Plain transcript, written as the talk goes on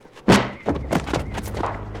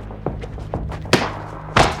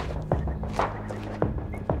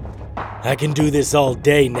I can do this all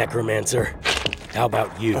day, Necromancer. How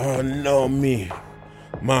about you? Oh, no, me.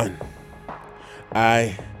 Man,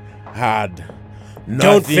 I had nothing.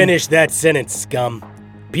 Don't finish that sentence, scum.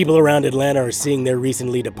 People around Atlanta are seeing their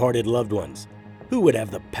recently departed loved ones. Who would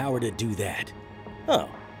have the power to do that? Oh,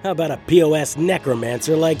 how about a POS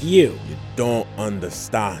necromancer like you? You don't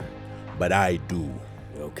understand, but I do.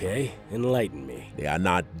 Okay, enlighten me. They are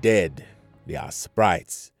not dead. They are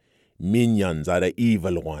sprites. Minions are the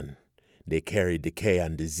evil one. They carry decay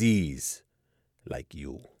and disease, like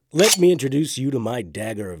you. Let me introduce you to my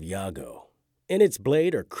Dagger of Yago. In its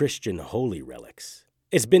blade are Christian holy relics.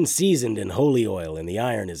 It's been seasoned in holy oil, and the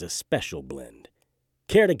iron is a special blend.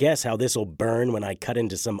 Care to guess how this'll burn when I cut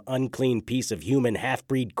into some unclean piece of human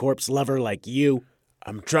half-breed corpse lover like you?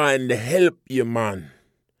 I'm trying to help you, man.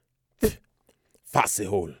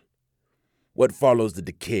 Fascihole. What follows the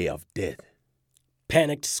decay of death?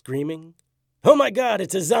 Panicked screaming? Oh my God,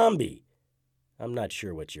 it's a zombie! I'm not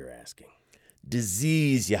sure what you're asking.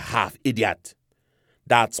 Disease, you half-idiot.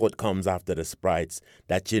 That's what comes after the sprites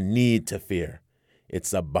that you need to fear.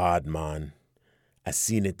 It's a bad man. I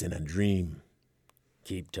seen it in a dream.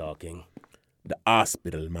 Keep talking. The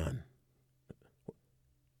hospital, man.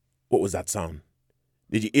 What was that sound?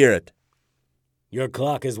 Did you hear it? Your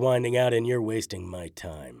clock is winding out and you're wasting my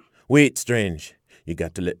time. Wait, Strange. You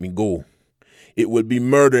got to let me go. It will be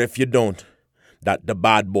murder if you don't. That the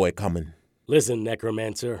bad boy coming. Listen,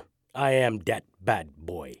 Necromancer. I am that bad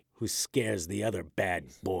boy who scares the other bad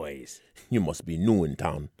boys. You must be new in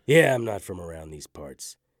town. Yeah, I'm not from around these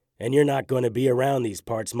parts. And you're not going to be around these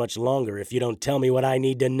parts much longer if you don't tell me what I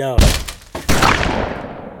need to know.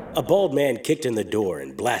 A bald man kicked in the door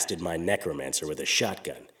and blasted my Necromancer with a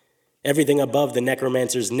shotgun. Everything above the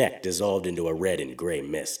Necromancer's neck dissolved into a red and gray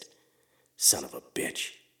mist. Son of a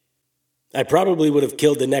bitch. I probably would have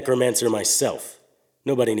killed the Necromancer myself.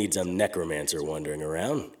 Nobody needs a Necromancer wandering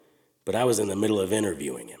around. But I was in the middle of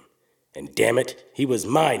interviewing him. And damn it, he was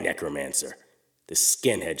my Necromancer. The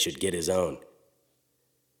skinhead should get his own.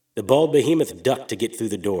 The bald behemoth ducked to get through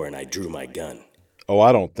the door, and I drew my gun. Oh,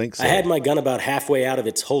 I don't think so. I had my gun about halfway out of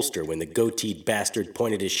its holster when the goateed bastard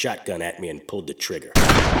pointed his shotgun at me and pulled the trigger.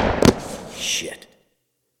 Shit.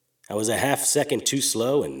 I was a half second too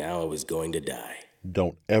slow, and now I was going to die.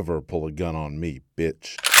 Don't ever pull a gun on me,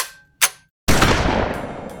 bitch.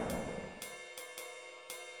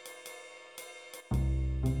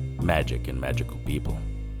 Magic and magical people.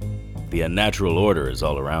 The unnatural order is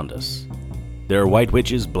all around us. There are white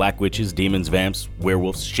witches, black witches, demons, vamps,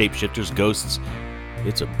 werewolves, shapeshifters, ghosts.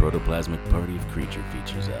 It's a protoplasmic party of creature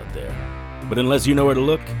features out there. But unless you know where to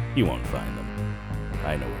look, you won't find them.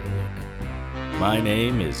 I know where to look. My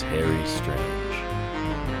name is Harry Strange.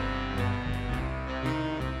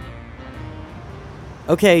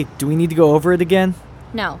 Okay, do we need to go over it again?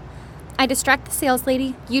 No. I distract the sales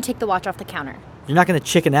lady, you take the watch off the counter. You're not gonna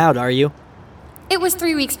chicken out, are you? It was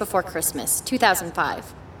 3 weeks before Christmas,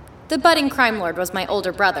 2005. The budding crime lord was my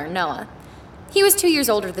older brother, Noah. He was 2 years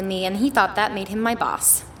older than me, and he thought that made him my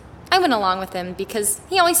boss. I went along with him because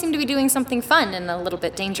he always seemed to be doing something fun and a little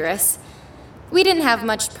bit dangerous. We didn't have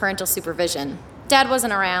much parental supervision. Dad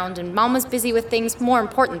wasn't around, and Mom was busy with things more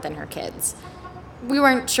important than her kids. We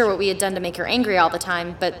weren't sure what we had done to make her angry all the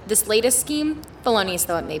time, but this latest scheme, felonious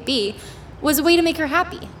though it may be, was a way to make her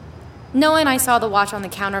happy. Noah and I saw the watch on the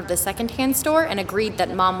counter of the secondhand store and agreed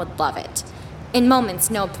that Mom would love it. In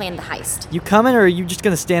moments, Noah planned the heist. You coming, or are you just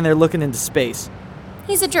gonna stand there looking into space?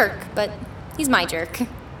 He's a jerk, but he's my jerk.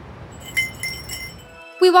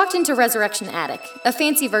 We walked into Resurrection Attic, a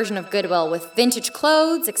fancy version of Goodwill with vintage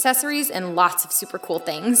clothes, accessories, and lots of super cool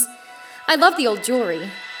things. I love the old jewelry.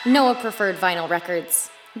 Noah preferred vinyl records.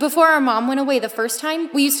 Before our mom went away the first time,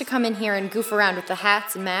 we used to come in here and goof around with the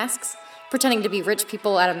hats and masks, pretending to be rich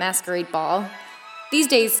people at a masquerade ball. These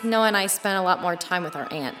days, Noah and I spent a lot more time with our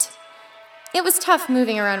aunt. It was tough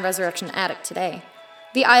moving around Resurrection Attic today.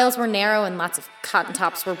 The aisles were narrow and lots of cotton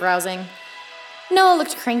tops were browsing. Noah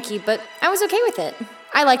looked cranky, but I was okay with it.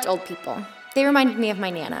 I liked old people. They reminded me of my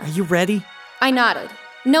Nana. Are you ready? I nodded.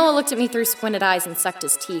 Noah looked at me through squinted eyes and sucked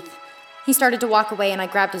his teeth. He started to walk away and I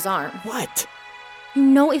grabbed his arm. What? You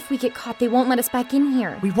know if we get caught, they won't let us back in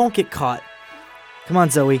here. We won't get caught. Come on,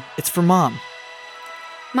 Zoe. It's for Mom.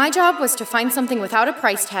 My job was to find something without a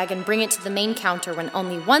price tag and bring it to the main counter when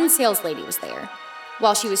only one sales lady was there.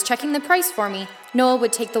 While she was checking the price for me, Noah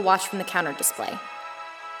would take the watch from the counter display.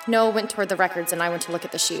 Noah went toward the records and I went to look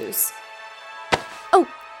at the shoes. Oh,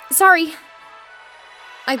 sorry.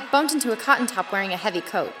 I bumped into a cotton top wearing a heavy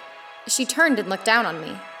coat. She turned and looked down on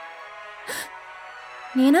me.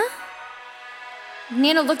 Nana?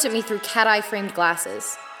 Nana looked at me through cat-eye framed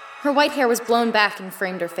glasses. Her white hair was blown back and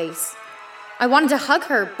framed her face. I wanted to hug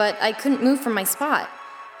her, but I couldn't move from my spot.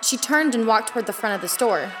 She turned and walked toward the front of the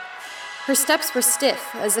store. Her steps were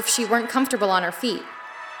stiff, as if she weren't comfortable on her feet.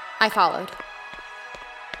 I followed.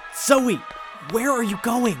 Zoe, where are you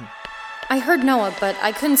going? I heard Noah, but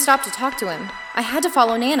I couldn't stop to talk to him. I had to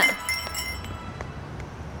follow Nana.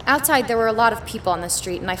 Outside, there were a lot of people on the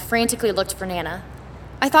street, and I frantically looked for Nana.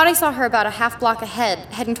 I thought I saw her about a half block ahead,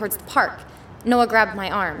 heading towards the park. Noah grabbed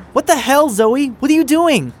my arm. What the hell, Zoe? What are you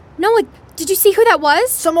doing? Noah, did you see who that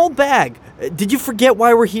was? Some old bag. Did you forget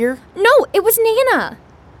why we're here? No, it was Nana.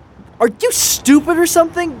 Are you stupid or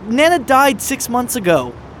something? Nana died 6 months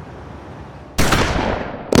ago.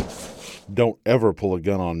 Don't ever pull a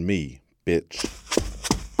gun on me, bitch.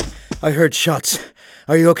 I heard shots.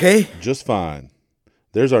 Are you okay? Just fine.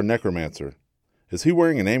 There's our necromancer. Is he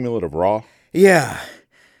wearing an amulet of Ra? Yeah.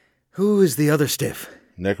 Who is the other stiff?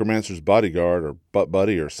 Necromancer's bodyguard or butt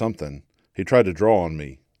buddy or something. He tried to draw on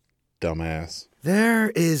me. Dumbass. There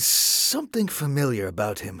is something familiar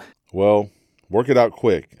about him. Well, work it out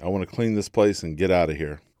quick. I want to clean this place and get out of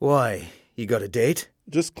here. Why? You got a date?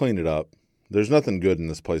 Just clean it up. There's nothing good in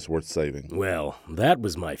this place worth saving. Well, that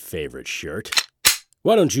was my favorite shirt.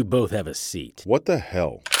 Why don't you both have a seat? What the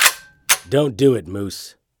hell? Don't do it,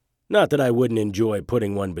 Moose. Not that I wouldn't enjoy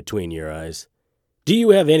putting one between your eyes. Do you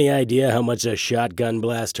have any idea how much a shotgun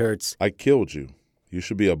blast hurts? I killed you. You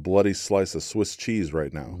should be a bloody slice of Swiss cheese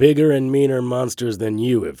right now. Bigger and meaner monsters than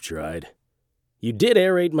you have tried. You did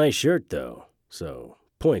aerate my shirt, though, so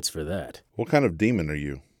points for that. What kind of demon are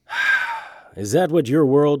you? Is that what your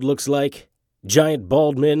world looks like? Giant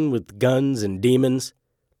bald men with guns and demons?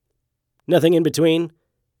 Nothing in between?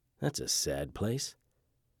 That's a sad place.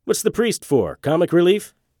 What's the priest for? Comic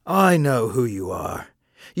relief? I know who you are.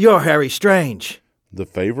 You're Harry Strange. The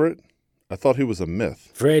favorite? I thought he was a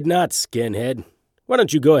myth. Afraid not, skinhead. Why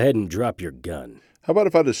don't you go ahead and drop your gun? How about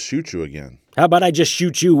if I just shoot you again? How about I just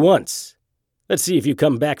shoot you once? Let's see if you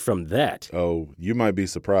come back from that. Oh, you might be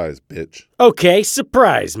surprised, bitch. Okay,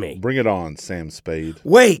 surprise me. Bring it on, Sam Spade.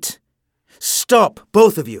 Wait! Stop,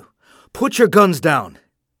 both of you. Put your guns down.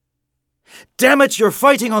 Damn it, you're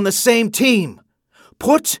fighting on the same team.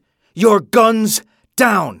 Put your guns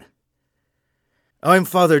down. I'm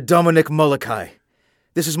Father Dominic Molokai.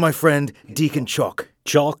 This is my friend, Deacon Chalk.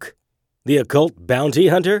 Chalk? The occult bounty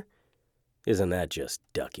hunter? Isn't that just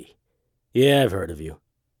ducky? Yeah, I've heard of you.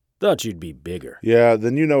 Thought you'd be bigger. Yeah,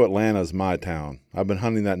 then you know Atlanta's my town. I've been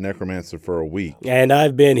hunting that necromancer for a week. And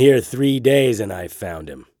I've been here 3 days and I found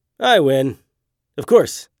him. I win. Of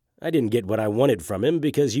course, I didn't get what I wanted from him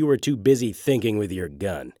because you were too busy thinking with your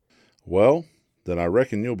gun. Well, then I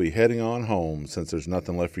reckon you'll be heading on home since there's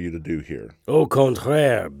nothing left for you to do here. Au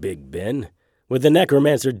contraire, Big Ben. With the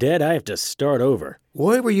necromancer dead, I have to start over.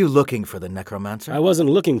 Why were you looking for the necromancer? I wasn't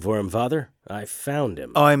looking for him, Father. I found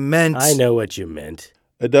him. I meant... I know what you meant.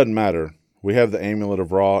 It doesn't matter. We have the amulet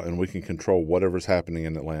of Ra, and we can control whatever's happening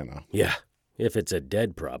in Atlanta. Yeah, if it's a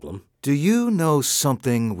dead problem. Do you know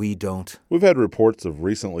something we don't? We've had reports of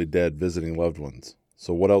recently dead visiting loved ones.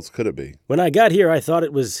 So what else could it be? When I got here, I thought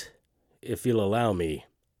it was, if you'll allow me,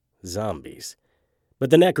 zombies. But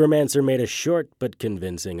the necromancer made a short but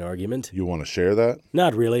convincing argument. You want to share that?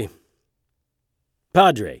 Not really.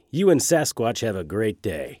 Padre, you and Sasquatch have a great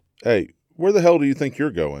day. Hey, where the hell do you think you're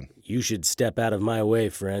going? You should step out of my way,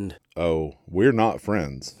 friend. Oh, we're not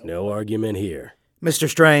friends. No argument here. Mr.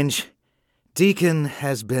 Strange, Deacon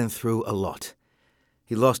has been through a lot.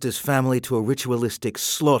 He lost his family to a ritualistic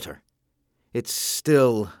slaughter. It's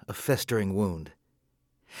still a festering wound.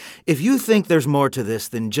 If you think there's more to this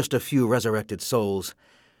than just a few resurrected souls,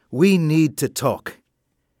 we need to talk.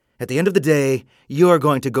 At the end of the day, you're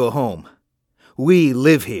going to go home. We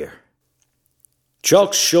live here.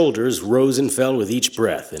 Chalk's shoulders rose and fell with each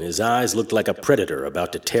breath, and his eyes looked like a predator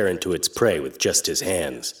about to tear into its prey with just his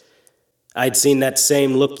hands. I'd seen that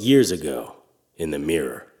same look years ago, in the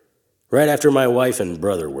mirror, right after my wife and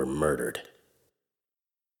brother were murdered.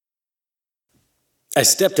 I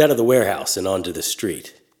stepped out of the warehouse and onto the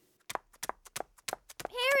street.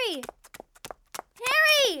 Harry!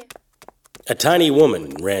 Harry! A tiny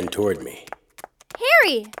woman ran toward me.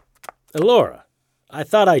 Harry! Elora, I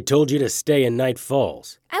thought I told you to stay in Night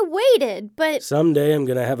Falls. I waited, but Someday I'm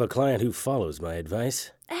gonna have a client who follows my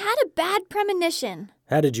advice. I had a bad premonition.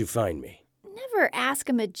 How did you find me? Never ask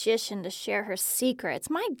a magician to share her secrets.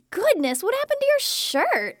 My goodness, what happened to your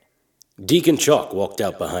shirt? Deacon Chalk walked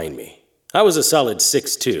out behind me. I was a solid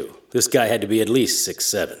 6'2". This guy had to be at least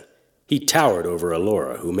 6'7". He towered over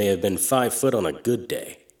Elora, who may have been 5 foot on a good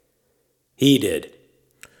day. He did.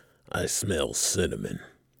 I smell cinnamon.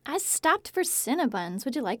 I stopped for Cinnabuns.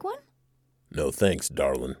 Would you like one? No thanks,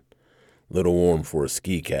 darling. Little warm for a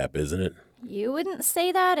ski cap, isn't it? You wouldn't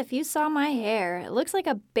say that if you saw my hair. It looks like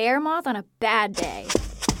a bear moth on a bad day.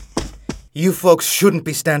 You folks shouldn't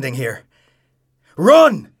be standing here.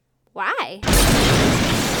 Run! Why?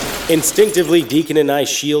 Instinctively, Deacon and I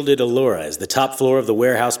shielded Allura as the top floor of the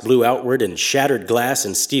warehouse blew outward and shattered glass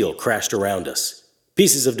and steel crashed around us.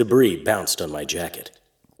 Pieces of debris bounced on my jacket.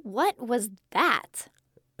 What was that?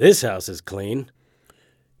 This house is clean.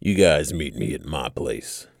 You guys meet me at my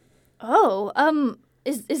place. Oh,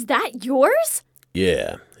 is that yours?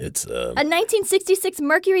 Yeah, it's, A 1966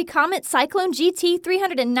 Mercury Comet Cyclone GT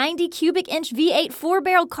 390 cubic inch V8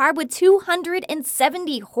 4-barrel carb with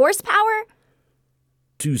 270 horsepower?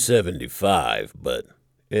 275, but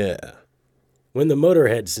yeah. When the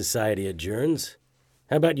Motorhead Society adjourns,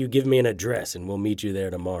 how about you give me an address and we'll meet you there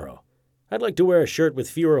tomorrow? I'd like to wear a shirt with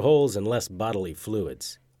fewer holes and less bodily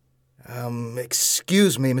fluids.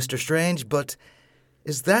 Excuse me, Mr. Strange, but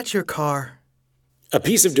is that your car? A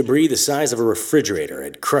piece of debris the size of a refrigerator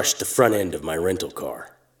had crushed the front end of my rental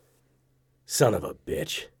car. Son of a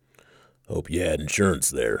bitch. Hope you had insurance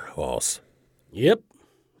there, boss. Yep.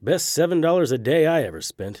 Best $7 a day I ever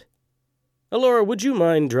spent. Allura, would you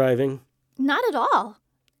mind driving? Not at all.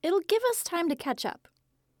 It'll give us time to catch up.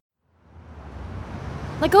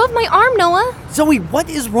 Let go of my arm, Noah. Zoe, what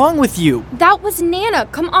is wrong with you? That was Nana.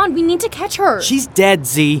 Come on, we need to catch her. She's dead,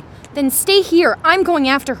 Z. Then stay here. I'm going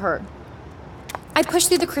after her. I pushed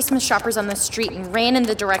through the Christmas shoppers on the street and ran in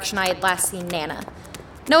the direction I had last seen Nana.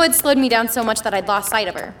 Noah had slowed me down so much that I'd lost sight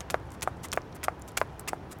of her.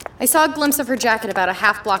 I saw a glimpse of her jacket about a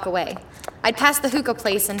half block away. I'd passed the hookah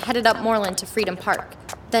place and headed up Moreland to Freedom Park.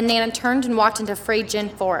 Then Nana turned and walked into Frey Gin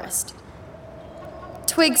Forest.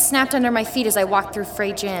 Twigs snapped under my feet as I walked through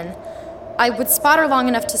Frey Gin. I would spot her long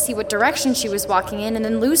enough to see what direction she was walking in and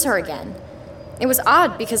then lose her again. It was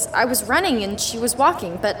odd because I was running and she was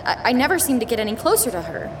walking, but I never seemed to get any closer to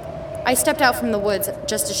her. I stepped out from the woods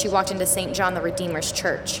just as she walked into St. John the Redeemer's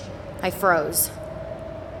church. I froze.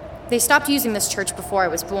 They stopped using this church before I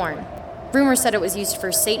was born. Rumor said it was used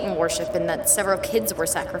for Satan worship and that several kids were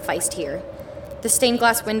sacrificed here. The stained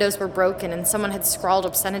glass windows were broken and someone had scrawled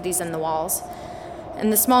obscenities in the walls. In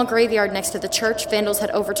the small graveyard next to the church, vandals had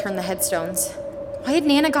overturned the headstones. Why had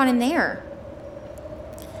Nana gone in there?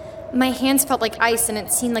 My hands felt like ice, and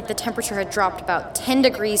it seemed like the temperature had dropped about 10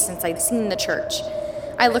 degrees since I'd seen the church.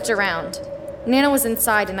 I looked around. Nana was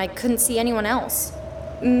inside, and I couldn't see anyone else.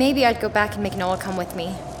 Maybe I'd go back and make Noah come with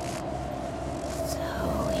me.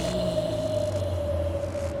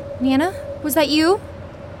 Nana, was that you?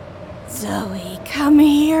 Zoe, come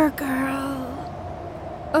here,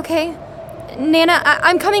 girl. Okay. Nana,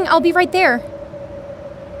 I'm coming. I'll be right there.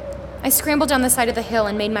 I scrambled down the side of the hill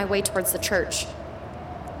and made my way towards the church.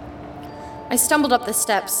 I stumbled up the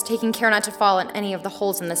steps, taking care not to fall in any of the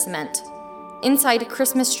holes in the cement. Inside,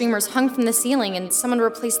 Christmas streamers hung from the ceiling and someone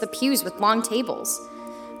replaced the pews with long tables.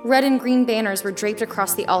 Red and green banners were draped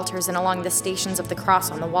across the altars and along the stations of the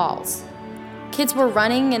cross on the walls. Kids were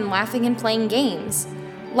running and laughing and playing games.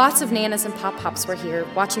 Lots of Nanas and Pop-Pops were here,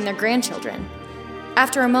 watching their grandchildren.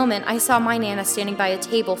 After a moment, I saw my Nana standing by a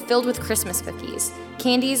table filled with Christmas cookies,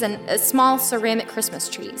 candies, and small ceramic Christmas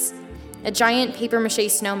trees. A giant papier-mâché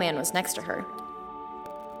snowman was next to her.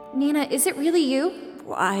 Nana, is it really you?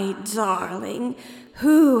 Why, darling,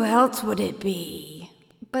 who else would it be?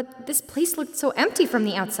 But this place looked so empty from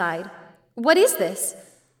the outside. What is this?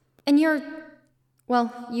 And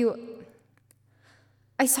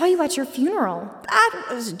I saw you at your funeral. That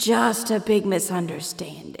was just a big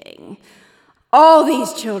misunderstanding. All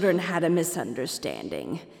these children had a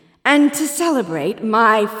misunderstanding. And to celebrate,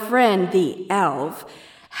 my friend the elf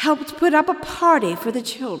helped put up a party for the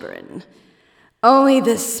children. Only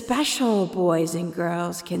the special boys and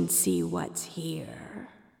girls can see what's here.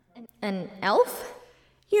 An elf?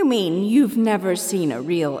 You mean you've never seen a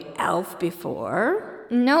real elf before?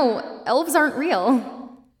 No, elves aren't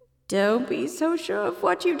real. Don't be so sure of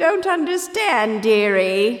what you don't understand,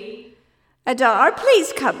 dearie. Adar,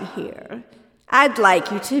 please come here. I'd like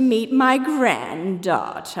you to meet my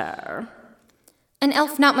granddaughter. An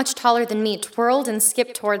elf not much taller than me twirled and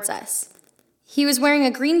skipped towards us. He was wearing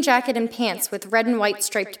a green jacket and pants with red and white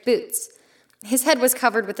striped boots. His head was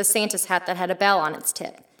covered with a Santa's hat that had a bell on its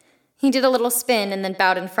tip. He did a little spin and then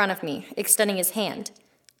bowed in front of me, extending his hand.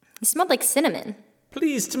 He smelled like cinnamon.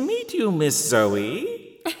 Pleased to meet you, Miss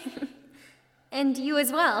Zoe. And you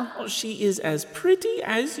as well. Oh, she is as pretty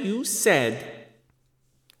as you said.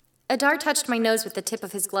 Adar touched my nose with the tip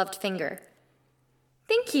of his gloved finger.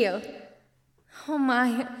 Thank you. Oh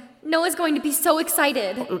my, Noah's going to be so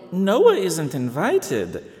excited. Noah isn't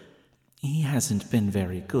invited. He hasn't been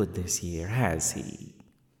very good this year, has he?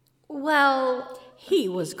 Well, He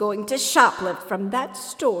was going to shoplift from that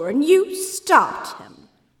store, and you stopped him.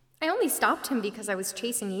 I only stopped him because I was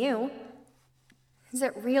chasing you. Is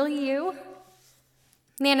it really you?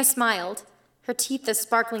 Nana smiled, her teeth a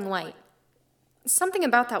sparkling white. Something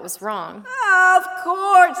about that was wrong. Of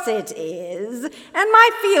course it is. And my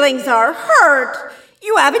feelings are hurt.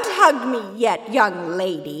 You haven't hugged me yet, young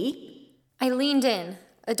lady. I leaned in.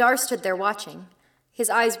 Adar stood there watching, his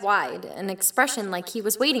eyes wide, an expression like he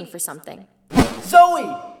was waiting for something.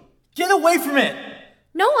 Zoe! Get away from it!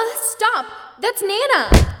 Noah, stop! That's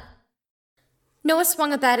Nana! Noah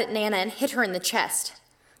swung a bat at Nana and hit her in the chest.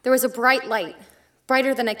 There was a bright light,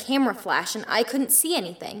 brighter than a camera flash, and I couldn't see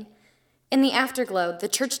anything. In the afterglow, the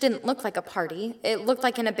church didn't look like a party. It looked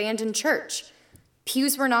like an abandoned church.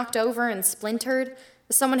 Pews were knocked over and splintered.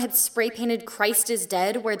 Someone had spray-painted "Christ is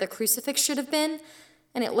dead" where the crucifix should have been,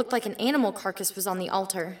 and it looked like an animal carcass was on the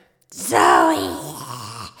altar. Zoe,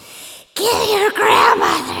 give your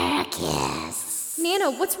grandmother a kiss.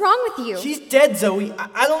 Nana, what's wrong with you? She's dead, Zoe.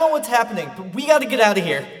 I don't know what's happening, but we gotta get out of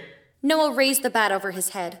here. Noah raised the bat over his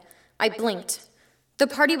head. I blinked. The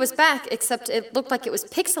party was back, except it looked like it was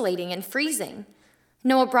pixelating and freezing.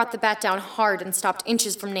 Noah brought the bat down hard and stopped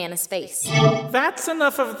inches from Nana's face. That's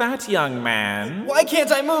enough of that, young man. Why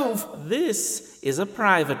can't I move? This is a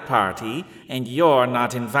private party, and you're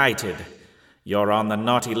not invited. You're on the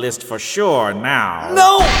naughty list for sure now.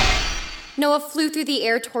 No! Noah flew through the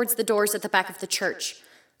air towards the doors at the back of the church.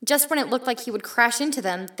 Just when it looked like he would crash into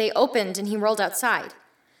them, they opened and he rolled outside.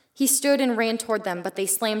 He stood and ran toward them, but they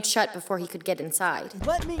slammed shut before he could get inside.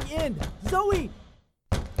 Let me in! Zoe!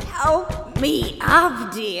 Help me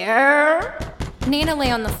up, dear. Nana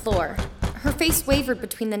lay on the floor. Her face wavered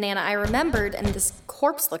between the Nana I remembered and this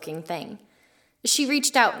corpse-looking thing. She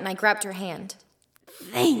reached out and I grabbed her hand.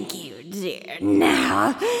 Thank you, dear.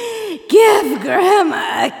 Now, give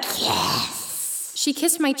Grandma a kiss. She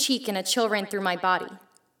kissed my cheek and a chill ran through my body.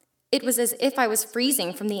 It was as if I was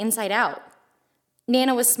freezing from the inside out.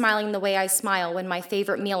 Nana was smiling the way I smile when my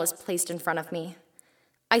favorite meal is placed in front of me.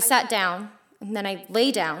 I sat down, and then I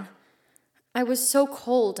lay down. I was so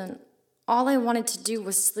cold, and all I wanted to do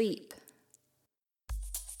was sleep.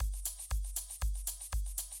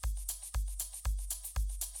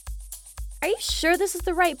 Are you sure this is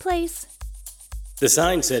the right place? The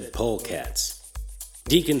sign said Polecats.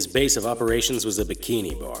 Deacon's base of operations was a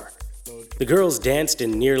bikini bar. The girls danced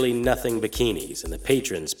in nearly nothing bikinis, and the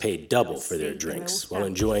patrons paid double for their drinks while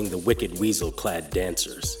enjoying the wicked weasel-clad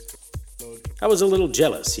dancers. I was a little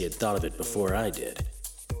jealous he had thought of it before I did.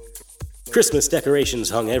 Christmas decorations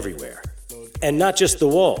hung everywhere. And not just the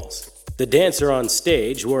walls. The dancer on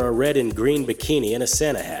stage wore a red and green bikini and a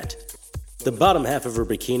Santa hat. The bottom half of her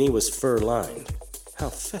bikini was fur-lined. How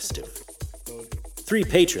festive. 3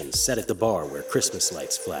 patrons sat at the bar where Christmas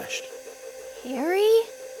lights flashed. Harry?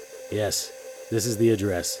 Yes, this is the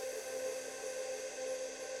address.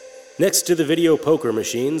 Next to the video poker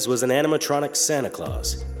machines was an animatronic Santa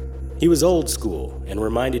Claus. He was old school and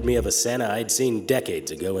reminded me of a Santa I'd seen decades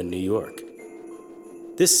ago in New York.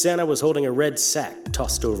 This Santa was holding a red sack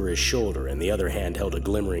tossed over his shoulder, and the other hand held a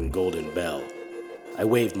glimmering golden bell. I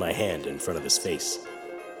waved my hand in front of his face.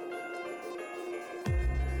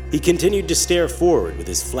 He continued to stare forward with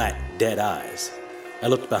his flat, dead eyes. I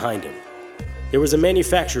looked behind him. There was a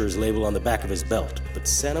manufacturer's label on the back of his belt, but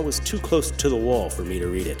Santa was too close to the wall for me to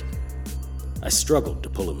read it. I struggled to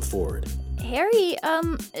pull him forward. Harry,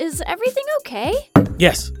 is everything okay?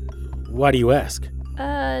 Yes. Why do you ask?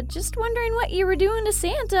 Just wondering what you were doing to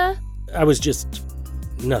Santa. I was just...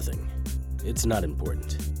 nothing. It's not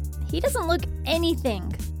important. He doesn't look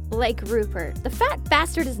anything like Rupert. The fat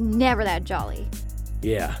bastard is never that jolly.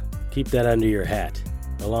 Yeah, keep that under your hat,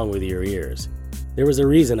 along with your ears. There was a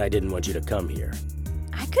reason I didn't want you to come here.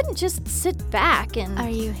 I couldn't just sit back and... Are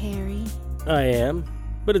you Harry? I am,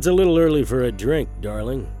 but it's a little early for a drink,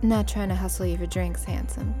 darling. Not trying to hustle you for drinks,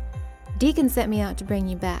 handsome. Deacon sent me out to bring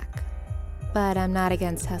you back, but I'm not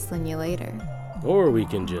against hustling you later. Or we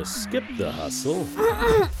can just skip the hustle.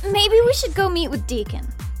 Maybe we should go meet with Deacon.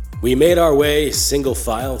 We made our way, single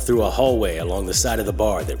file, through a hallway along the side of the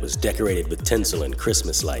bar that was decorated with tinsel and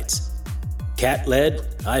Christmas lights. Kat led,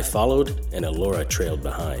 I followed, and Elora trailed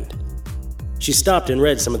behind. She stopped and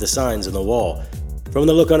read some of the signs on the wall. From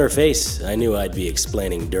the look on her face, I knew I'd be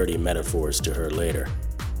explaining dirty metaphors to her later.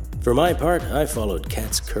 For my part, I followed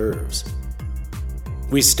Kat's curves.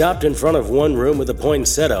 We stopped in front of one room with a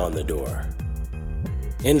poinsettia on the door.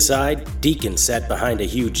 Inside, Deacon sat behind a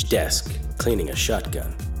huge desk, cleaning a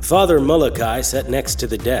shotgun. Father Molokai sat next to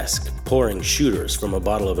the desk, pouring shooters from a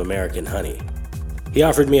bottle of American honey. He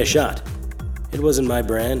offered me a shot. It wasn't my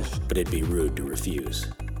brand, but it'd be rude to refuse.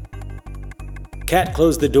 Kat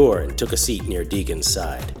closed the door and took a seat near Deacon's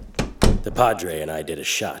side. The Padre and I did a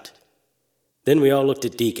shot. Then we all looked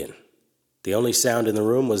at Deacon. The only sound in the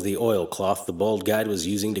room was the oilcloth the bald guide was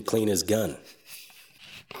using to clean his gun.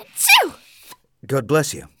 Achoo! God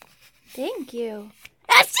bless you. Thank you.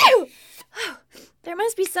 Achoo! Oh, there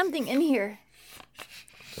must be something in here.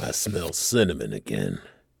 I smell cinnamon again.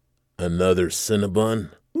 Another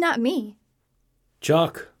Cinnabon? Not me.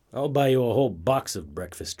 Chalk, I'll buy you a whole box of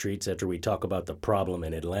breakfast treats after we talk about the problem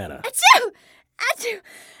in Atlanta. Achoo! Achoo!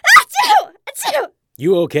 Achoo! Achoo!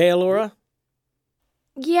 You okay, Alora?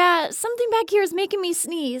 Yeah, something back here is making me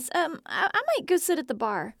sneeze. I might go sit at the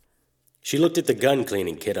bar. She looked at the gun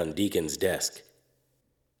cleaning kit on Deacon's desk.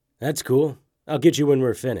 That's cool. I'll get you when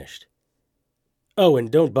we're finished. Oh,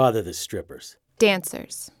 and don't bother the strippers.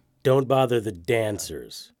 Dancers. Don't bother the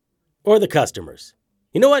dancers. Or the customers.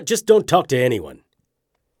 You know what? Just don't talk to anyone.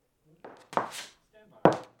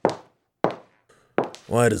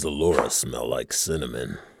 Why does Alora smell like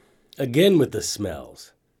cinnamon? Again with the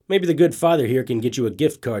smells. Maybe the good father here can get you a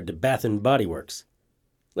gift card to Bath and Body Works.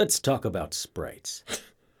 Let's talk about sprites.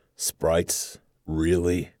 Sprites?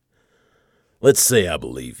 Really? Let's say I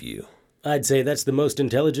believe you. I'd say that's the most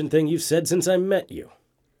intelligent thing you've said since I met you.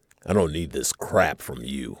 I don't need this crap from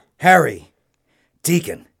you. Harry,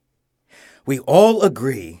 Deacon, we all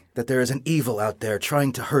agree that there is an evil out there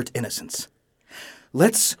trying to hurt innocents.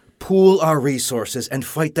 Let's pool our resources and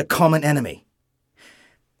fight the common enemy.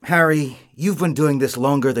 Harry, you've been doing this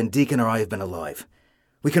longer than Deacon or I have been alive.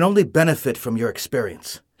 We can only benefit from your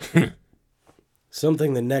experience.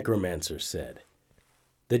 Something the necromancer said.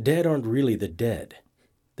 The dead aren't really the dead.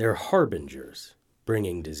 They're harbingers,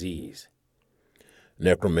 bringing disease.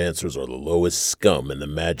 Necromancers are the lowest scum in the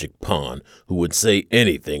magic pond who would say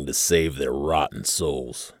anything to save their rotten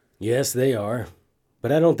souls. Yes, they are.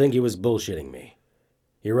 But I don't think he was bullshitting me.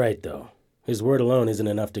 You're right, though. His word alone isn't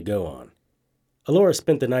enough to go on. Alora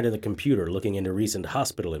spent the night on the computer looking into recent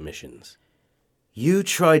hospital admissions. You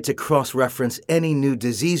tried to cross-reference any new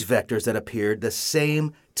disease vectors that appeared the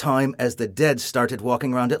same time as the dead started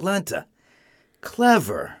walking around Atlanta.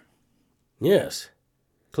 Clever. Yes.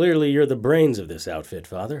 Clearly you're the brains of this outfit,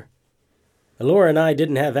 Father. Alora and I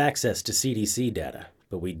didn't have access to CDC data,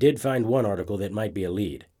 but we did find one article that might be a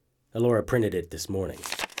lead. Alora printed it this morning.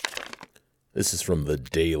 This is from the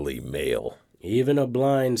Daily Mail. Even a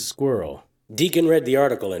blind squirrel. Deacon read the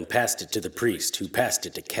article and passed it to the priest, who passed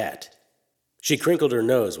it to Kat. She crinkled her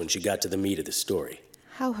nose when she got to the meat of the story.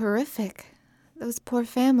 How horrific. Those poor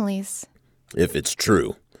families. If it's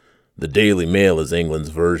true, the Daily Mail is England's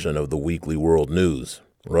version of the Weekly World News,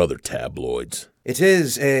 or other tabloids. It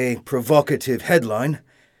is a provocative headline.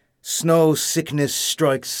 Snow sickness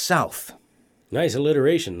strikes south. Nice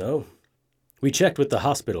alliteration, though. We checked with the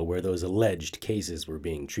hospital where those alleged cases were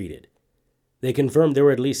being treated. They confirmed there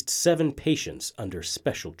were at least 7 patients under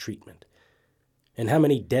special treatment. And how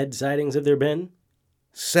many dead sightings have there been?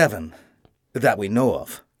 7, that we know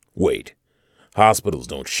of. Wait, hospitals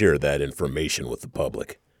don't share that information with the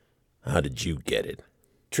public. How did you get it?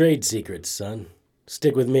 Trade secrets, son.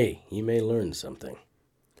 Stick with me. You may learn something.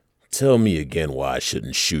 Tell me again why I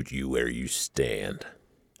shouldn't shoot you where you stand.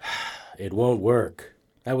 It won't work.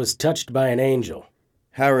 I was touched by an angel.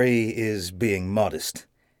 Harry is being modest.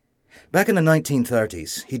 Back in the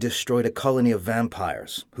 1930s, he destroyed a colony of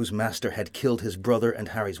vampires whose master had killed his brother and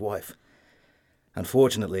Harry's wife.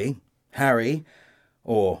 Unfortunately, Harry,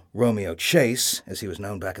 or Romeo Chase, as he was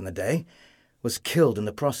known back in the day, was killed in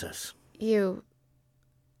the process. You're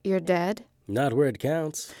dead? Not where it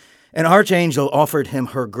counts. An archangel offered him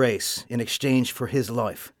her grace in exchange for his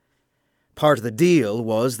life. Part of the deal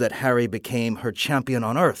was that Harry became her champion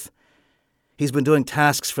on Earth. He's been doing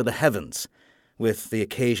tasks for the heavens, with the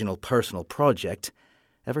occasional personal project,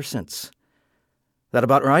 ever since. That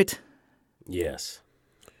about right? Yes.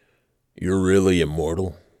 You're really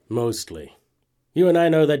immortal? Mostly. You and I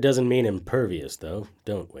know that doesn't mean impervious, though,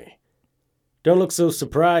 don't we? Don't look so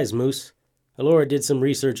surprised, Moose. Alora did some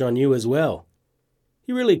research on you as well.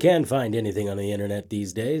 You really can find anything on the internet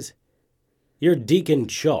these days. You're Deacon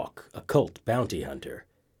Chalk, a cult bounty hunter.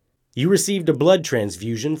 You received a blood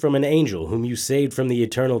transfusion from an angel whom you saved from the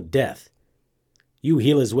eternal death. You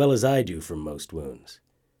heal as well as I do from most wounds.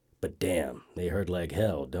 But damn, they hurt like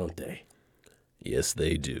hell, don't they? Yes,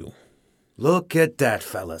 they do. Look at that,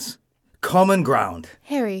 fellas. Common ground.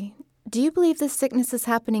 Harry, do you believe this sickness is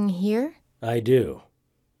happening here? I do.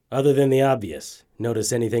 Other than the obvious,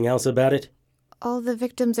 notice anything else about it? All the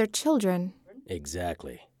victims are children.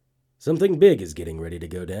 Exactly. Something big is getting ready to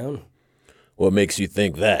go down. What makes you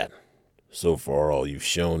think that? So far, all you've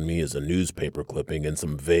shown me is a newspaper clipping and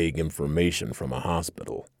some vague information from a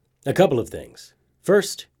hospital. A couple of things.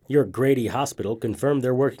 First, your Grady Hospital confirmed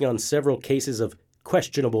they're working on several cases of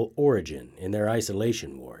questionable origin in their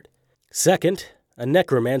isolation ward. Second, a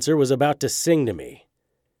necromancer was about to sing to me.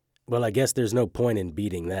 Well, I guess there's no point in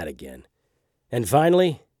beating that again. And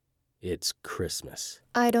finally, it's Christmas.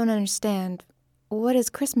 I don't understand. What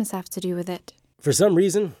does Christmas have to do with it? For some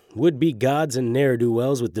reason, would-be gods and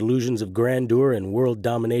ne'er-do-wells with delusions of grandeur and world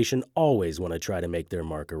domination always want to try to make their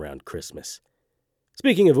mark around Christmas.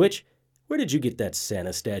 Speaking of which, where did you get that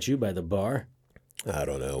Santa statue by the bar? I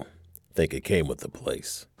don't know. Think it came with the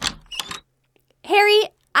place. Harry,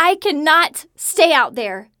 I cannot stay out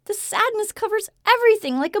there. The sadness covers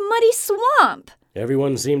everything like a muddy swamp.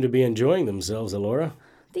 Everyone seemed to be enjoying themselves, Alora.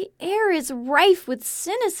 The air is rife with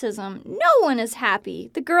cynicism. No one is happy.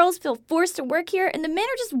 The girls feel forced to work here, and the men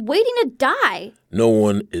are just waiting to die. No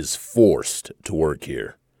one is forced to work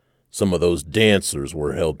here. Some of those dancers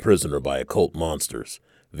were held prisoner by occult monsters,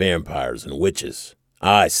 vampires, and witches.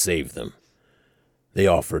 I saved them. They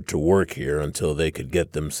offered to work here until they could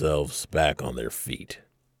get themselves back on their feet.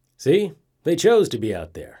 See? They chose to be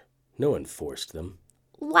out there. No one forced them.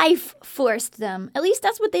 Life forced them. At least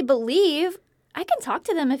that's what they believe. I can talk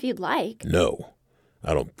to them if you'd like. No,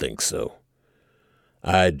 I don't think so.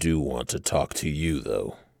 I do want to talk to you,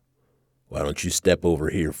 though. Why don't you step over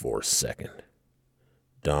here for a second?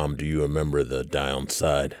 Dom, do you remember the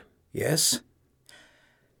Downside? Yes?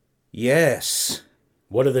 Yes.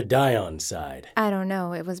 What are the Downside? I don't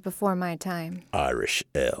know. It was before my time. Irish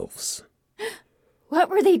elves. What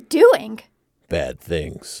were they doing? Bad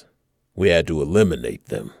things. We had to eliminate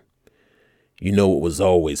them. You know what was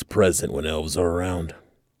always present when elves are around?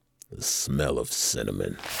 The smell of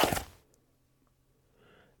cinnamon.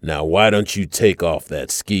 Now, why don't you take off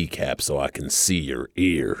that ski cap so I can see your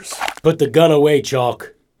ears? Put the gun away,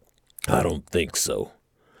 Chalk. I don't think so.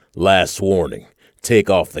 Last warning. Take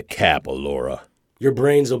off the cap, Alora. Your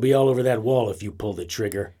brains will be all over that wall if you pull the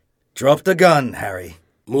trigger. Drop the gun, Harry.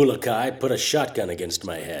 Mulakai put a shotgun against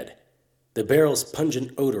my head. The barrel's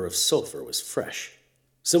pungent odor of sulfur was fresh.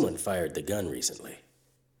 Someone fired the gun recently.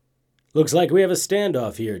 Looks like we have a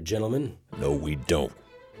standoff here, gentlemen. No, we don't.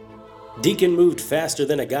 Deacon moved faster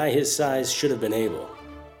than a guy his size should have been able.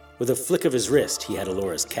 With a flick of his wrist, he had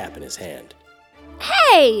Alora's cap in his hand.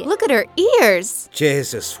 Hey! Look at her ears!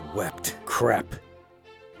 Jesus wept. Crap.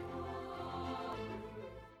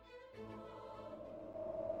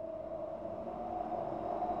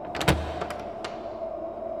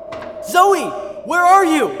 Zoe! Where are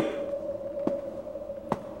you?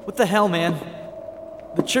 What the hell, man?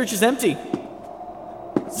 The church is empty.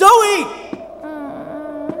 Zoe!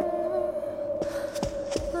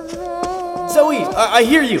 Zoe, I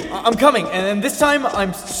hear you. I'm coming, and this time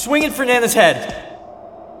I'm swinging for Nana's head.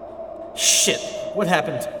 Shit, what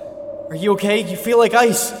happened? Are you okay? You feel like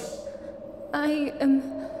ice. I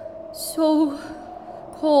am so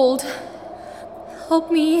cold.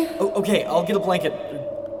 Help me. Okay, I'll get a blanket.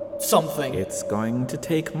 Something. It's going to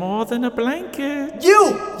take more than a blanket.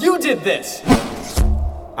 You did this!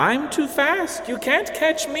 I'm too fast. You can't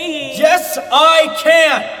catch me. Yes, I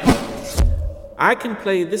can! I can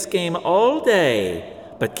play this game all day,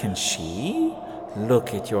 but can she?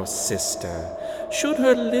 Look at your sister. Should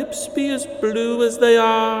her lips be as blue as they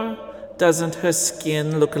are? Doesn't her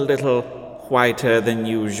skin look a little whiter than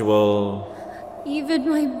usual? Even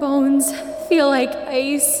my bones feel like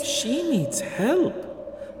ice. She needs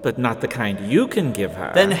help, but not the kind you can give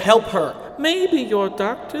her. Then help her. Maybe your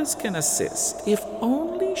doctors can assist, if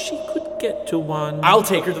only she could get to one. I'll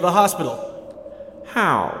take her to the hospital.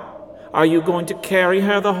 How? Are you going to carry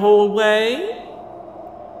her the whole way?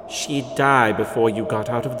 She'd die before you got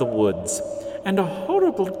out of the woods, and a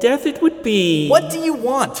horrible death it would be. What do you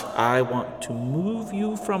want? I want to move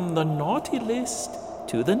you from the naughty list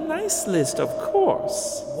to the nice list, of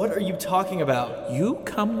course. What are you talking about? You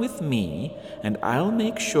come with me, and I'll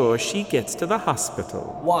make sure she gets to the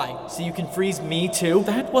hospital. Why? So you can freeze me too?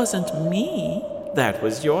 That wasn't me. That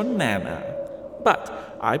was your Nana.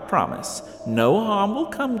 But I promise, no harm will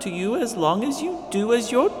come to you as long as you do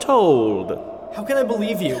as you're told. How can I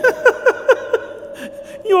believe you?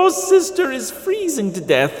 Your sister is freezing to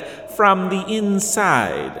death from the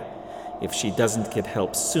inside. If she doesn't get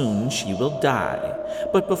help soon, she will die.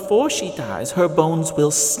 But before she dies, her bones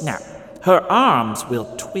will snap, her arms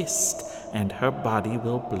will twist, and her body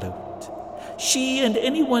will bloat. She and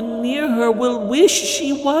anyone near her will wish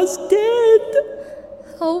she was dead.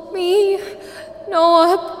 Help me.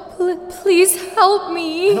 Noah, please help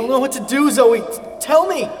me. I don't know what to do, Zoe. Tell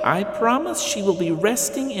me. I promise she will be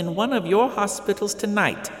resting in one of your hospitals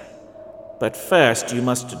tonight. But first, you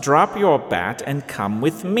must drop your bat and come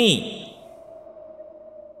with me.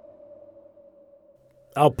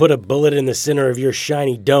 I'll put a bullet in the center of your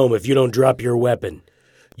shiny dome if you don't drop your weapon.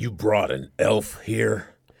 You brought an elf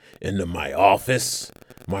here? Into my office?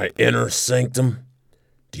 My inner sanctum?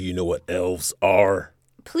 Do you know what elves are?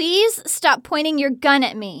 Please stop pointing your gun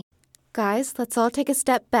at me. Guys, let's all take a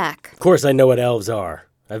step back. Of course I know what elves are.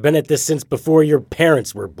 I've been at this since before your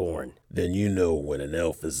parents were born. Then you know when an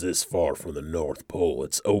elf is this far from the North Pole,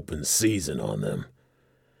 it's open season on them.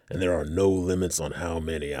 And there are no limits on how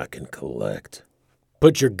many I can collect.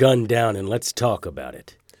 Put your gun down and let's talk about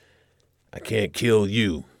it. I can't kill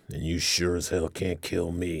you, and you sure as hell can't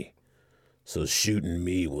kill me. So shooting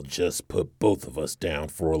me will just put both of us down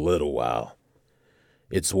for a little while.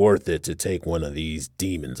 It's worth it to take one of these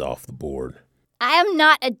demons off the board. I am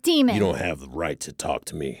not a demon. You don't have the right to talk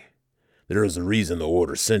to me. There is a reason the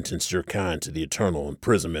Order sentenced your kind to the eternal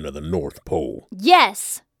imprisonment of the North Pole.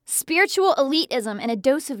 Yes. Spiritual elitism and a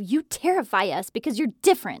dose of you terrify us because you're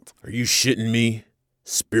different. Are you shitting me?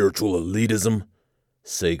 Spiritual elitism?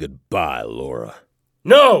 Say goodbye, Laura.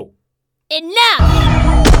 No!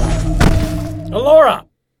 Enough! Alora,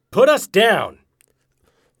 put us down.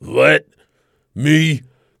 Let me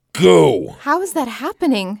go. How is that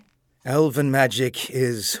happening? Elven magic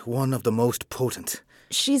is one of the most potent.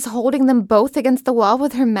 She's holding them both against the wall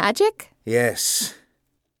with her magic? Yes.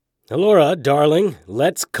 Alora, darling,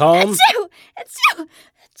 let's calm... Achoo!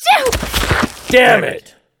 Damn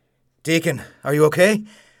it! Deacon, are you okay?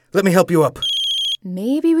 Let me help you up.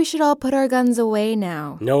 Maybe we should all put our guns away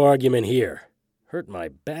now. No argument here. Hurt my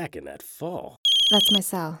back in that fall. That's my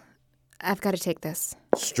cell. I've got to take this.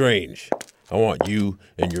 Strange. I want you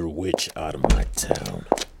and your witch out of my town.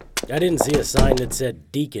 I didn't see a sign that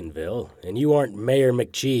said Deaconville, and you aren't Mayor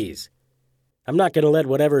McCheese. I'm not going to let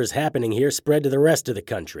whatever is happening here spread to the rest of the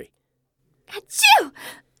country. Achoo!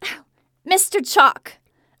 Mr. Chalk,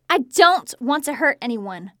 I don't want to hurt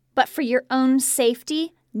anyone, but for your own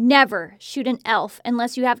safety, never shoot an elf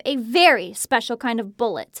unless you have a very special kind of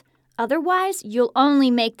bullet. Otherwise, you'll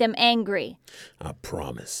only make them angry. I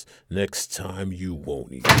promise. Next time you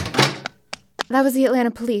won't even. That was the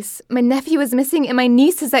Atlanta police. My nephew is missing and my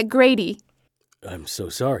niece is at Grady. I'm so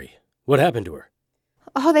sorry. What happened to her?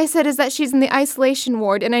 All they said is that she's in the isolation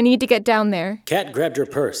ward and I need to get down there. Kat grabbed her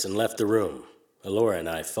purse and left the room. Alora and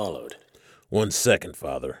I followed. 1 second,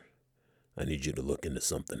 Father. I need you to look into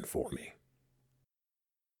something for me.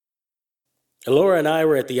 Alora and I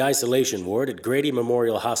were at the isolation ward at Grady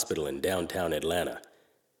Memorial Hospital in downtown Atlanta.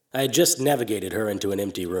 I had just navigated her into an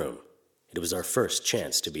empty room. It was our first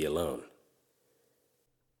chance to be alone.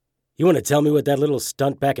 You want to tell me what that little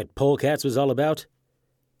stunt back at Polecats was all about?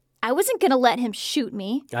 I wasn't going to let him shoot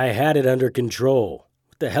me. I had it under control.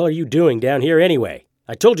 What the hell are you doing down here anyway?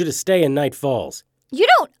 I told you to stay in Night Falls. You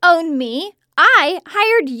don't own me. I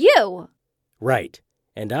hired you. Right.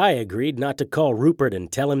 And I agreed not to call Rupert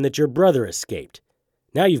and tell him that your brother escaped.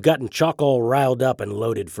 Now you've gotten Chalk all riled up and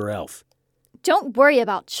loaded for Elf. Don't worry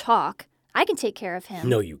about Chalk. I can take care of him.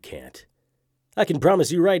 No, you can't. I can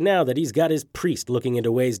promise you right now that he's got his priest looking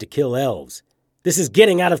into ways to kill elves. This is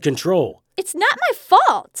getting out of control. It's not my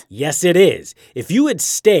fault. Yes, it is. If you had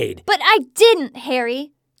stayed... But I didn't,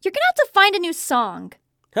 Harry. You're gonna have to find a new song.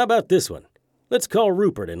 How about this one? Let's call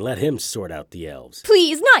Rupert and let him sort out the elves.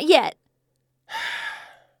 Please, not yet.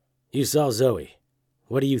 You saw Zoe.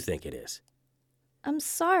 What do you think it is? I'm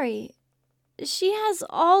sorry. She has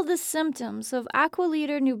all the symptoms of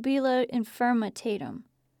Aquilida nubila infirmitatum.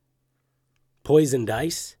 Poisoned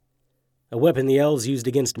ice? A weapon the elves used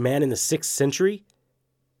against man in the 6th century?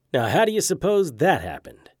 Now, how do you suppose that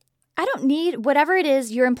happened? I don't need whatever it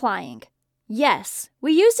is you're implying. Yes,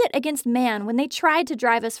 we used it against man when they tried to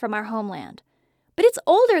drive us from our homeland. But it's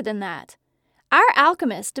older than that. Our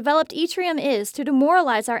alchemists developed yttrium is to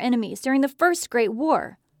demoralize our enemies during the First Great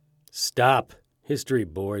War. Stop. History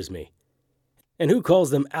bores me. And who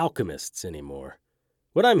calls them alchemists anymore?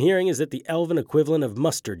 What I'm hearing is that the elven equivalent of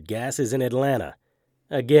mustard gas is in Atlanta.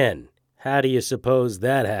 Again, how do you suppose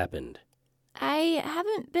that happened? I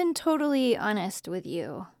haven't been totally honest with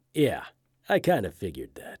you. Yeah, I kind of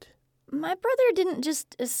figured that. My brother didn't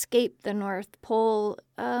just escape the North Pole.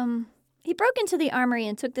 He broke into the armory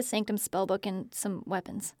and took the Sanctum spellbook and some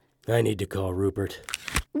weapons. I need to call Rupert.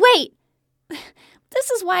 Wait! This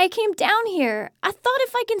is why I came down here. I thought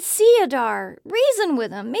if I can see Adar, reason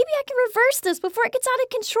with him, maybe I can reverse this before it gets out of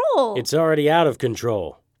control. It's already out of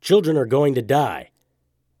control. Children are going to die.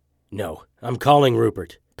 No, I'm calling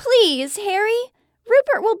Rupert. Please, Harry.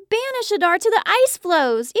 Rupert will banish Adar to the ice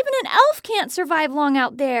floes. Even an elf can't survive long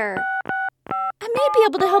out there. I may be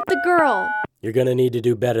able to help the girl. You're gonna need to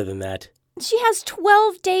do better than that. She has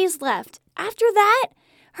 12 days left. After that,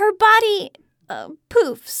 her body,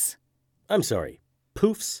 poofs. I'm sorry.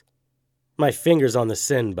 Poofs? My finger's on the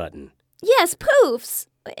send button. Yes, poofs.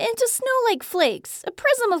 Into snow-like flakes. A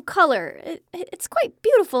prism of color. It's quite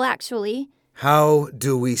beautiful, actually. How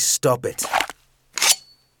do we stop it?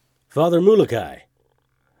 Father Mulukai,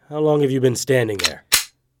 how long have you been standing there?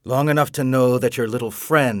 Long enough to know that your little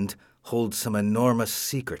friend holds some enormous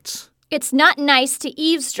secrets. It's not nice to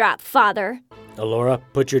eavesdrop, Father. Alora,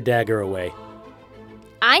 put your dagger away.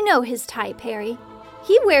 I know his type, Harry.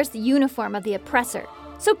 He wears the uniform of the oppressor,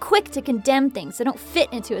 so quick to condemn things that don't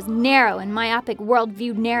fit into his narrow and myopic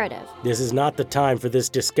worldview narrative. This is not the time for this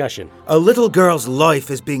discussion. A little girl's life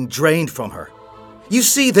is being drained from her. You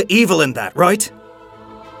see the evil in that, right?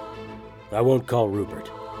 I won't call Rupert.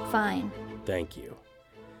 Fine. Thank you.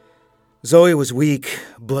 Zoe was weak,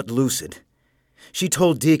 but lucid. She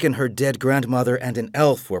told Deacon her dead grandmother and an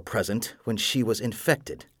elf were present when she was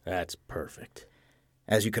infected. That's perfect.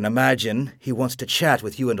 As you can imagine, he wants to chat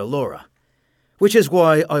with you and Alora, which is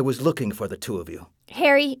why I was looking for the two of you.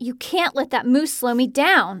 Harry, you can't let that moose slow me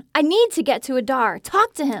down. I need to get to Adar,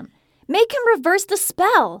 talk to him, make him reverse the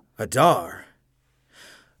spell. Adar?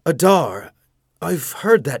 Adar? I've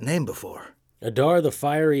heard that name before. Adar the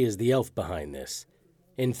Fiery is the elf behind this.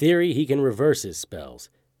 In theory, he can reverse his spells.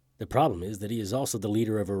 The problem is that he is also the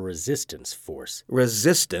leader of a resistance force.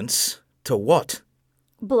 Resistance? To what?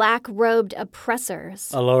 Black-robed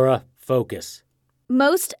oppressors. Alora, focus.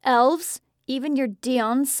 Most elves, even your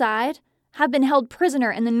Dion's side, have been held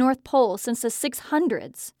prisoner in the North Pole since the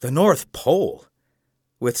 600s. The North Pole?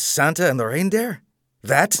 With Santa and the reindeer?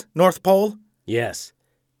 That North Pole? Yes.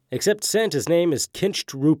 Except Santa's name is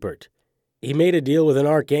Kincht Rupert. He made a deal with an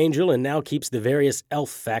archangel and now keeps the various elf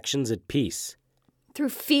factions at peace. Through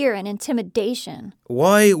fear and intimidation.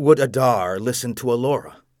 Why would Adar listen to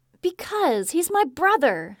Alora? Because he's my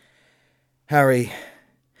brother. Harry,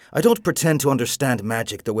 I don't pretend to understand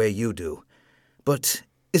magic the way you do, but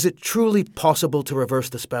is it truly possible to reverse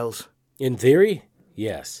the spells? In theory,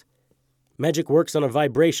 yes. Magic works on a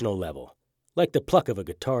vibrational level, like the pluck of a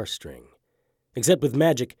guitar string. Except with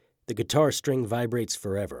magic, the guitar string vibrates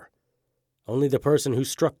forever. Only the person who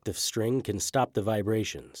struck the string can stop the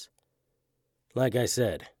vibrations. Like I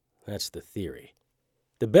said, that's the theory.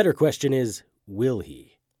 The better question is, will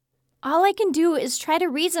he? All I can do is try to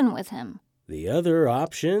reason with him. The other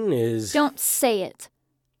option is... Don't say it.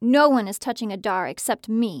 No one is touching Adar except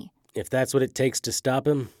me. If that's what it takes to stop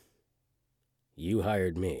him, you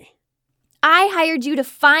hired me. I hired you to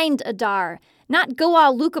find Adar, not go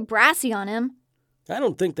all Luca Brasi on him. I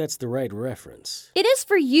don't think that's the right reference. It is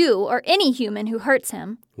for you or any human who hurts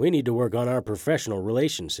him. We need to work on our professional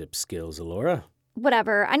relationship skills, Alora.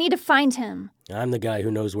 Whatever, I need to find him. I'm the guy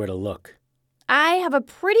who knows where to look. I have a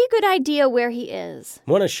pretty good idea where he is.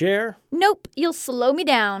 Want to share? Nope, you'll slow me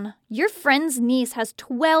down. Your friend's niece has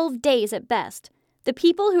 12 days at best. The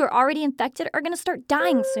people who are already infected are going to start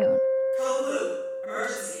dying soon. Code blue.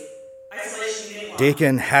 Emergency. Isolation unit.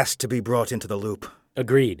 Deacon has to be brought into the loop.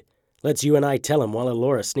 Agreed. Let's you and I tell him while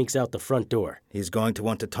Alora sneaks out the front door. He's going to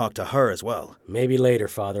want to talk to her as well. Maybe later,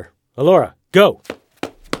 Father. Alora, go!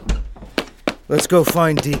 Let's go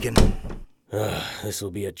find Deacon. This will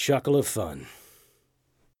be a chuckle of fun.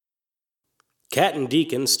 Kat and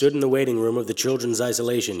Deacon stood in the waiting room of the Children's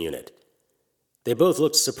Isolation Unit. They both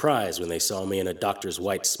looked surprised when they saw me in a doctor's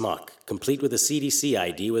white smock, complete with a CDC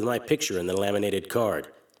ID with my picture in the laminated card.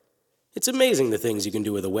 It's amazing the things you can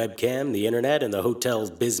do with a webcam, the internet, and the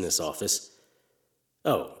hotel's business office.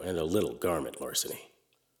 Oh, and a little garment larceny.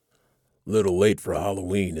 Little late for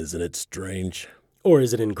Halloween, isn't it, Strange? Or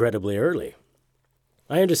is it incredibly early?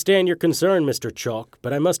 I understand your concern, Mr. Chalk,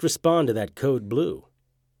 but I must respond to that code blue.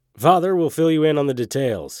 Father will fill you in on the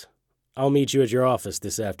details. I'll meet you at your office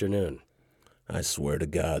this afternoon. I swear to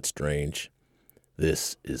God, Strange,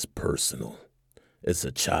 this is personal. It's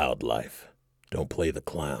a child life. Don't play the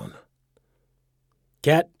clown.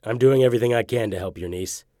 Kat, I'm doing everything I can to help your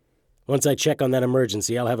niece. Once I check on that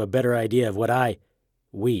emergency, I'll have a better idea of what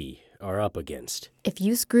we are up against. If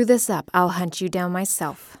you screw this up, I'll hunt you down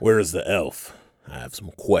myself. Where is the elf? I have some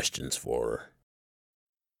questions for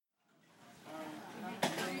her.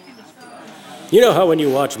 You know how when you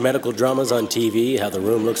watch medical dramas on TV, how the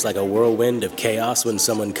room looks like a whirlwind of chaos when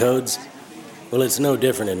someone codes? Well, it's no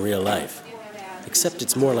different in real life, except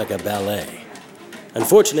it's more like a ballet.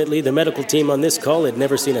 Unfortunately, the medical team on this call had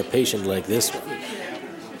never seen a patient like this one.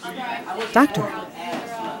 Doctor,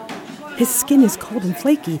 his skin is cold and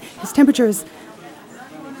flaky. His temperature is...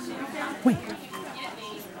 Wait.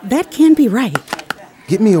 That can't be right.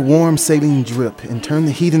 Get me a warm saline drip and turn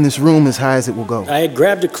the heat in this room as high as it will go. I had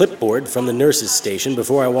grabbed a clipboard from the nurse's station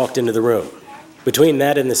before I walked into the room. Between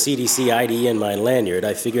that and the CDC ID and my lanyard,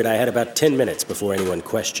 I figured I had about 10 minutes before anyone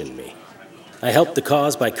questioned me. I helped the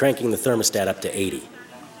cause by cranking the thermostat up to 80.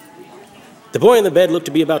 The boy in the bed looked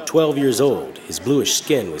to be about 12 years old. His bluish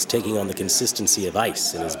skin was taking on the consistency of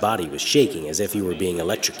ice, and his body was shaking as if he were being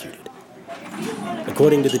electrocuted.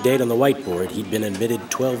 According to the date on the whiteboard, he'd been admitted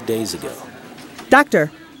 12 days ago.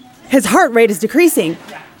 Doctor, his heart rate is decreasing.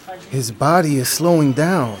 His body is slowing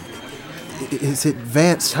down. It's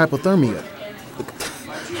advanced hypothermia.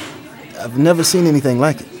 I've never seen anything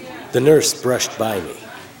like it. The nurse brushed by me.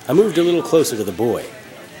 I moved a little closer to the boy.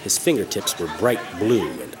 His fingertips were bright blue,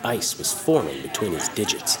 and ice was forming between his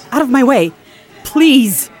digits. Out of my way,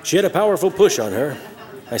 please. She had a powerful push on her.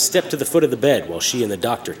 I stepped to the foot of the bed while she and the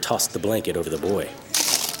doctor tossed the blanket over the boy.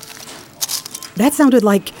 That sounded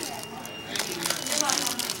like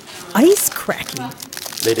ice cracking.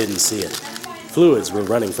 They didn't see it. Fluids were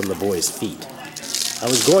running from the boy's feet. I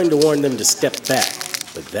was going to warn them to step back,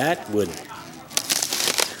 but that would...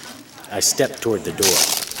 I stepped toward the door.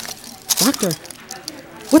 Doctor,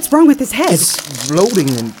 what's wrong with his head? It's bloating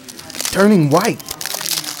and turning white.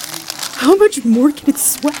 How much more can it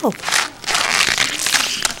swell?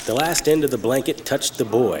 The last end of the blanket touched the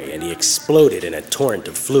boy, and he exploded in a torrent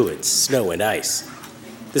of fluids, snow and ice.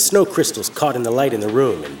 The snow crystals caught in the light in the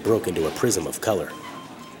room and broke into a prism of color.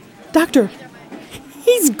 Doctor,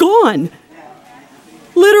 he's gone.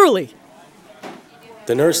 Literally.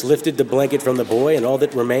 The nurse lifted the blanket from the boy, and all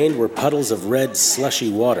that remained were puddles of red,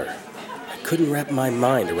 slushy water. I couldn't wrap my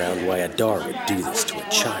mind around why Adar would do this to a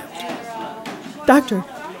child. Doctor.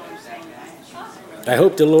 I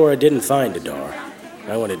hoped Elora didn't find Adar.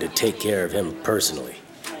 I wanted to take care of him personally,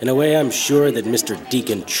 in a way I'm sure that Mr.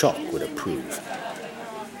 Deacon Chalk would approve.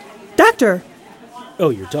 Doctor! Oh,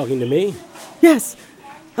 you're talking to me? Yes.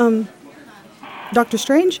 Dr.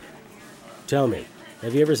 Strange? Tell me,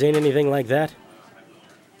 have you ever seen anything like that?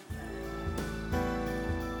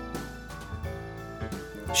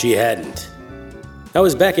 She hadn't. I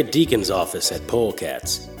was back at Deacon's office at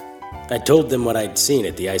Polecats. I told them what I'd seen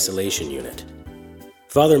at the isolation unit.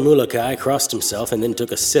 Father Mulakai crossed himself and then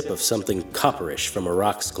took a sip of something copperish from a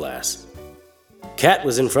rocks glass. Kat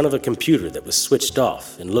was in front of a computer that was switched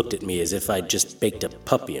off and looked at me as if I'd just baked a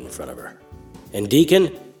puppy in front of her. And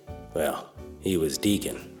Deacon? Well, he was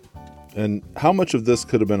Deacon. And how much of this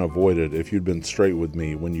could have been avoided if you'd been straight with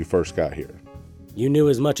me when you first got here? You knew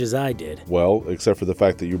as much as I did. Well, except for the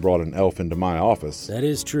fact that you brought an elf into my office. That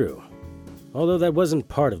is true. Although that wasn't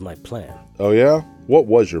part of my plan. Oh yeah? What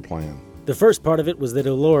was your plan? The first part of it was that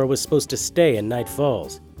Elora was supposed to stay in Night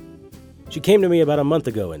Falls. She came to me about a month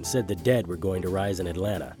ago and said the dead were going to rise in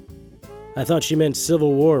Atlanta. I thought she meant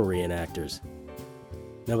Civil War reenactors.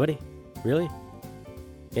 Nobody? Really?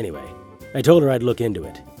 Anyway, I told her I'd look into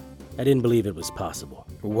it. I didn't believe it was possible.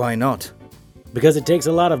 Why not? Because it takes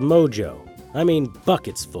a lot of mojo, I mean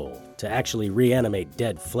buckets full, to actually reanimate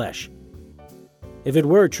dead flesh. If it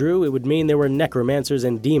were true, it would mean there were necromancers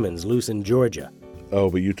and demons loose in Georgia. Oh,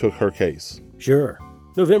 but you took her case. Sure.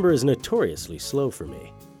 November is notoriously slow for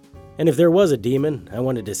me. And if there was a demon, I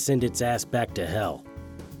wanted to send its ass back to hell.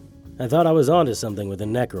 I thought I was onto something with a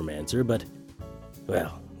necromancer, but,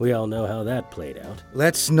 well, we all know how that played out.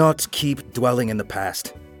 Let's not keep dwelling in the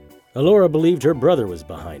past. Elora believed her brother was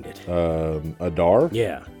behind it. Adar?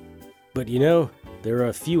 Yeah. But you know, there are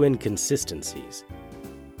a few inconsistencies.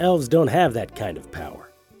 Elves don't have that kind of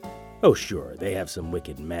power. Oh sure, they have some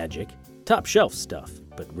wicked magic. Top shelf stuff.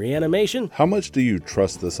 But reanimation? How much do you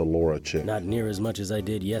trust this Elora chick? Not near as much as I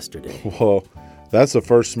did yesterday. Well, that's the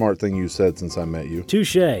first smart thing you said since I met you.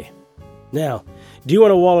 Touché. Now, do you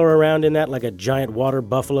want to wallow around in that like a giant water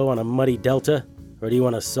buffalo on a muddy delta? Or do you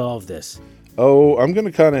want to solve this? Oh, I'm going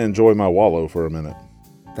to kind of enjoy my wallow for a minute.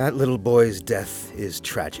 That little boy's death is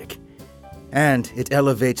tragic. And it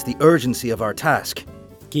elevates the urgency of our task.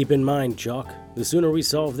 Keep in mind, Chalk, the sooner we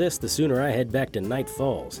solve this, the sooner I head back to Night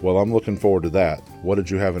Falls. Well, I'm looking forward to that. What did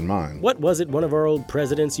you have in mind? What was it one of our old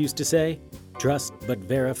presidents used to say? Trust but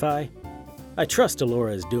verify? I trust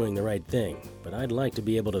Elora is doing the right thing, but I'd like to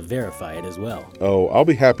be able to verify it as well. Oh, I'll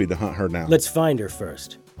be happy to hunt her down. Let's find her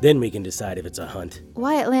first. Then we can decide if it's a hunt.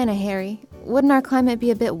 Why Atlanta, Harry? Wouldn't our climate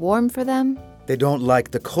be a bit warm for them? They don't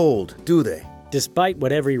like the cold, do they? Despite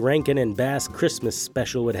what every Rankin and Bass Christmas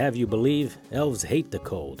special would have you believe, elves hate the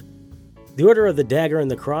cold. The Order of the Dagger and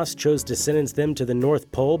the Cross chose to sentence them to the North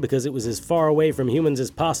Pole because it was as far away from humans as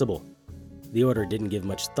possible. The Order didn't give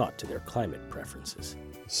much thought to their climate preferences.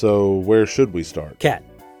 So, where should we start? Kat,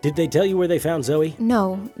 did they tell you where they found Zoe?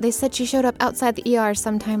 No, they said she showed up outside the ER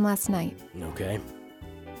sometime last night. Okay.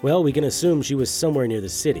 Well, we can assume she was somewhere near the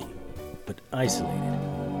city, but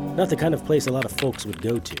isolated. Not the kind of place a lot of folks would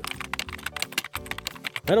go to.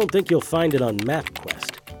 I don't think you'll find it on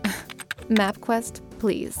MapQuest. MapQuest,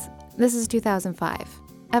 please. This is 2005.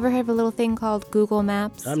 Ever heard of a little thing called Google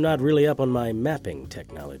Maps? I'm not really up on my mapping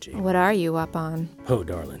technology. What are you up on? Oh,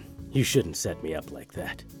 darling, you shouldn't set me up like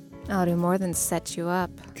that. I'll do more than set you up.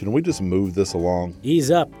 Can we just move this along? Ease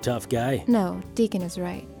up, tough guy. No, Deacon is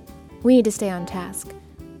right. We need to stay on task.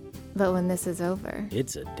 But when this is over...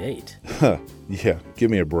 It's a date. Yeah, give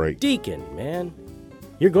me a break. Deacon, man.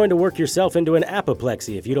 You're going to work yourself into an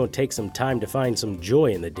apoplexy if you don't take some time to find some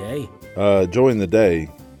joy in the day. Joy in the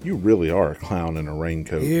day? You really are a clown in a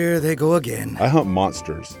raincoat. Here they go again. I hunt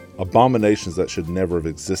monsters, abominations that should never have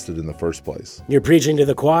existed in the first place. You're preaching to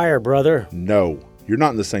the choir, brother. No, you're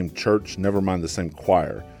not in the same church, never mind the same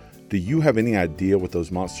choir. Do you have any idea what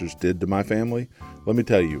those monsters did to my family? Let me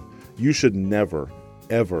tell you, you should never,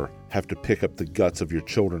 ever have to pick up the guts of your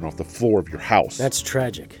children off the floor of your house. That's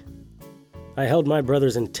tragic. I held my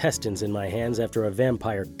brother's intestines in my hands after a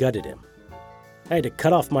vampire gutted him. I had to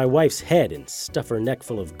cut off my wife's head and stuff her neck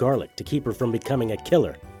full of garlic to keep her from becoming a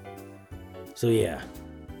killer. So yeah,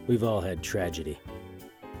 we've all had tragedy.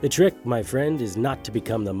 The trick, my friend, is not to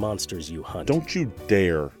become the monsters you hunt. Don't you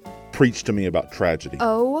dare preach to me about tragedy.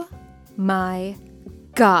 Oh my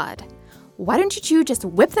God. Why don't you two just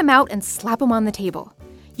whip them out and slap them on the table?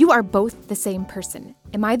 You are both the same person.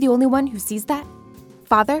 Am I the only one who sees that?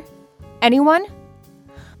 Father? Anyone?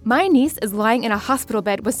 My niece is lying in a hospital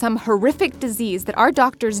bed with some horrific disease that our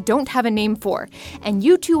doctors don't have a name for, and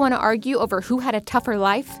you two want to argue over who had a tougher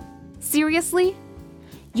life? Seriously?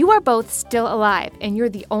 You are both still alive, and you're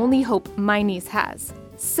the only hope my niece has.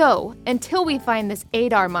 So, until we find this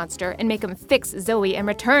Adar monster and make him fix Zoe and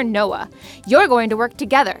return Noah, you're going to work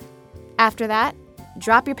together. After that,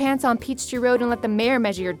 drop your pants on Peachtree Road and let the mayor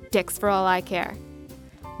measure your dicks for all I care.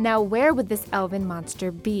 Now, where would this elven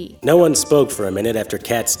monster be? No one spoke for a minute after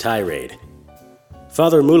Kat's tirade.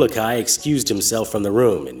 Father Mulukai excused himself from the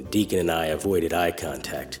room, and Deacon and I avoided eye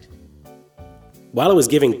contact. While I was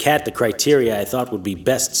giving Kat the criteria I thought would be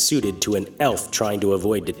best suited to an elf trying to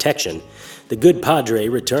avoid detection, the good padre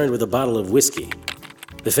returned with a bottle of whiskey.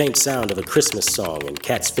 The faint sound of a Christmas song and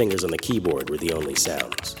Kat's fingers on the keyboard were the only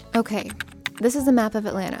sounds. Okay, this is a map of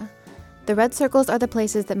Atlanta. The red circles are the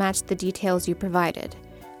places that match the details you provided.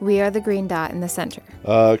 We are the green dot in the center.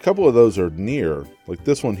 A couple of those are near. Like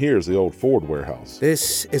this one here is the old Ford warehouse.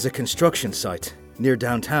 This is a construction site near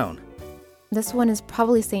downtown. This one is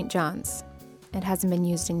probably St. John's. It hasn't been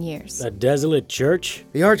used in years. A desolate church?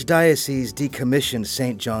 The Archdiocese decommissioned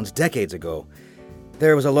St. John's decades ago.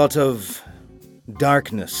 There was a lot of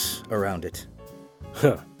darkness around it.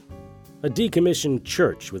 Huh. A decommissioned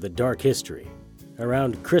church with a dark history.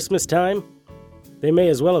 Around Christmas time? They may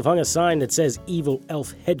as well have hung a sign that says Evil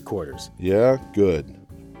Elf Headquarters. Yeah, good.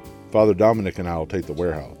 Father Dominic and I will take the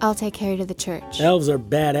warehouse. I'll take Harry to the church. Elves are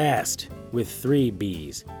badassed, with 3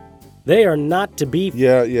 Bs. They are not to be...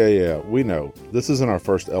 Yeah, we know. This isn't our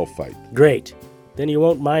first elf fight. Great. Then you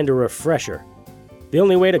won't mind a refresher. The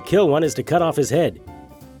only way to kill one is to cut off his head.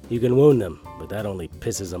 You can wound them, but that only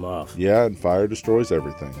pisses them off. Yeah, and fire destroys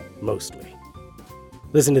everything. Mostly.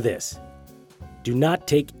 Listen to this. Do not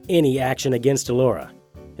take any action against Elora.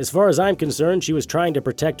 As far as I'm concerned, she was trying to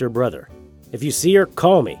protect her brother. If you see her,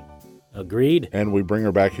 call me. Agreed? And we bring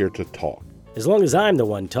her back here to talk. As long as I'm the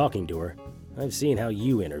one talking to her. I've seen how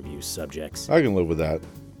you interview subjects. I can live with that.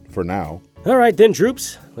 For now. All right then,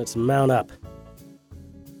 troops. Let's mount up.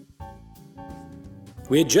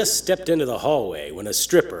 We had just stepped into the hallway when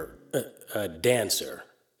a dancer,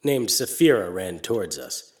 named Saphira ran towards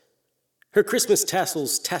us. Her Christmas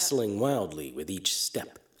tassels tasseling wildly with each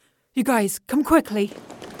step. You guys, come quickly.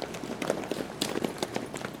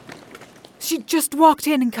 She just walked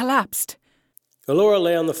in and collapsed. Elora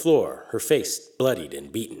lay on the floor, her face bloodied and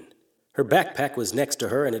beaten. Her backpack was next to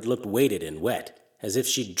her and it looked weighted and wet, as if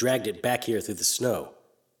she'd dragged it back here through the snow.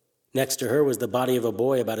 Next to her was the body of a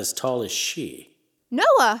boy about as tall as she.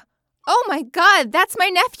 Noah! Oh my God, that's my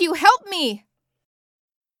nephew! Help me!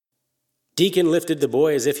 Deacon lifted the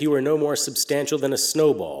boy as if he were no more substantial than a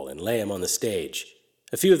snowball and lay him on the stage.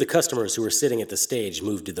 A few of the customers who were sitting at the stage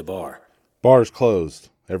moved to the bar. Bar's closed.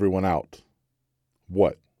 Everyone out.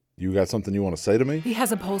 What? You got something you want to say to me? He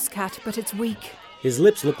has a pulse, Cat, but it's weak. His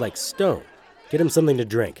lips look like stone. Get him something to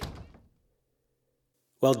drink.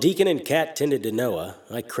 While Deacon and Kat tended to Noah,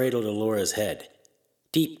 I cradled Elora's head.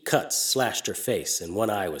 Deep cuts slashed her face, and one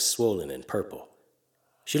eye was swollen and purple.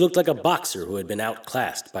 She looked like a boxer who had been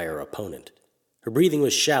outclassed by her opponent. Her breathing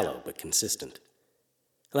was shallow but consistent.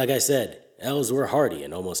 Like I said, elves were hardy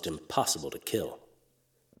and almost impossible to kill.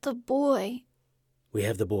 The boy. We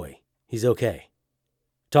have the boy. He's okay.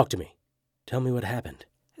 Talk to me. Tell me what happened.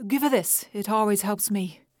 Give her this. It always helps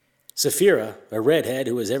me. Saphira, a redhead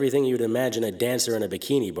who was everything you'd imagine a dancer in a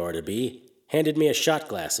bikini bar to be, handed me a shot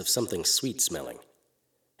glass of something sweet-smelling.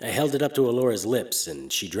 I held it up to Alora's lips,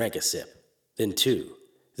 and she drank a sip, then two,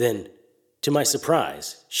 then, to my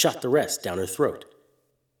surprise, shot the rest down her throat.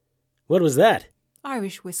 What was that?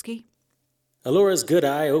 Irish whiskey. Alora's good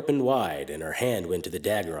eye opened wide, and her hand went to the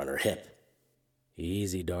dagger on her hip.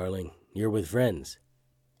 Easy, darling. You're with friends.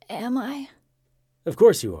 Am I? Of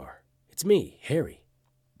course you are. It's me, Harry.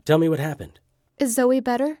 Tell me what happened. Is Zoe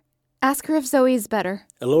better? Ask her if Zoe's better.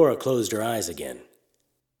 Alora closed her eyes again.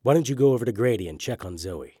 Why don't you go over to Grady and check on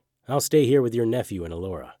Zoe? I'll stay here with your nephew and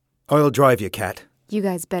Alora. I'll drive you, Cat. You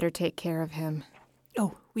guys better take care of him.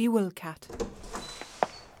 Oh, we will, Cat.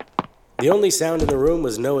 The only sound in the room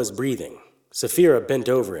was Noah's breathing. Saphira bent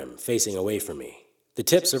over him, facing away from me. The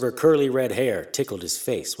tips of her curly red hair tickled his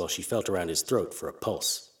face while she felt around his throat for a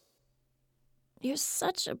pulse. You're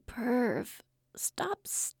such a perv. Stop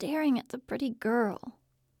staring at the pretty girl.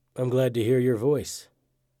 I'm glad to hear your voice.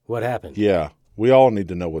 What happened? Yeah, we all need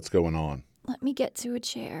to know what's going on. Let me get to a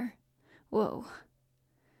chair. Whoa.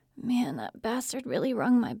 Man, that bastard really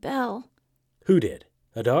rung my bell. Who did?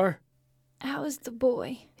 Adar? How is the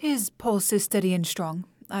boy? His pulse is steady and strong.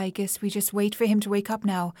 I guess we just wait for him to wake up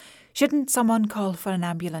now. Shouldn't someone call for an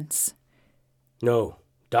ambulance? No.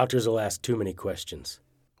 Doctors will ask too many questions.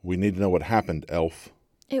 We need to know what happened, Elf.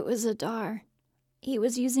 It was Adar. He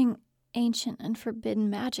was using ancient and forbidden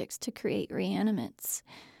magics to create reanimates.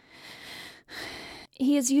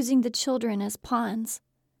 He is using the children as pawns.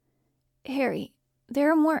 Harry,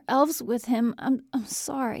 there are more elves with him. I'm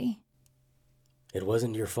sorry. It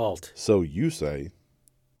wasn't your fault. So you say.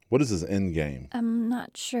 What is his end game? I'm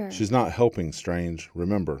not sure. She's not helping, Strange.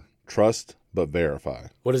 Remember, trust, but verify.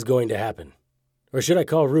 What is going to happen? Or should I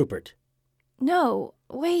call Rupert? No,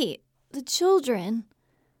 wait. The children.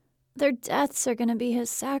 Their deaths are going to be his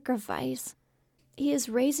sacrifice. He is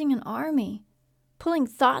raising an army, pulling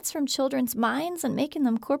thoughts from children's minds and making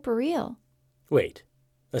them corporeal. Wait,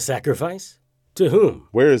 a sacrifice? To whom?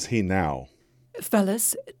 Where is he now?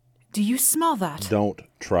 Fellas, do you smell that? Don't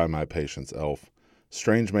try my patience, Elf.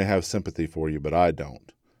 Strange may have sympathy for you, but I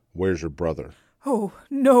don't. Where's your brother? Oh,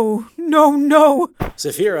 no, no, no!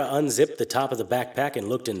 Saphira unzipped the top of the backpack and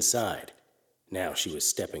looked inside. Now she was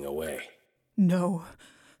stepping away. No,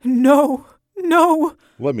 no, no!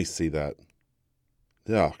 Let me see that.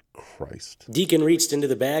 Ah, Christ. Deacon reached into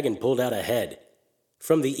the bag and pulled out a head.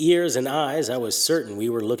 From the ears and eyes, I was certain we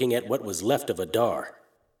were looking at what was left of Adar.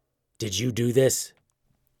 Did you do this?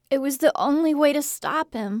 It was the only way to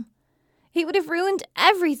stop him. He would have ruined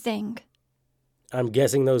everything. I'm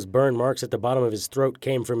guessing those burn marks at the bottom of his throat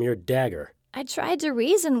came from your dagger. I tried to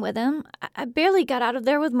reason with him. I barely got out of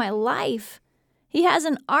there with my life. He has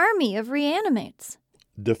an army of reanimates.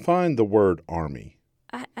 Define the word army.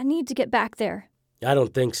 I need to get back there. I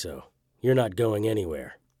don't think so. You're not going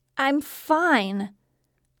anywhere. I'm fine.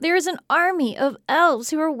 There is an army of elves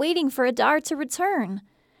who are waiting for Adar to return.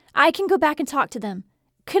 I can go back and talk to them,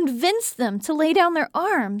 convince them to lay down their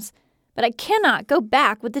arms, but I cannot go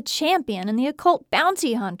back with the champion and the occult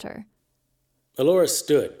bounty hunter. Alora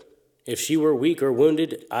stood. If she were weak or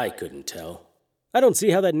wounded, I couldn't tell. I don't see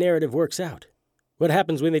how that narrative works out. What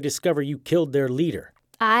happens when they discover you killed their leader?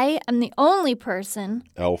 I am the only person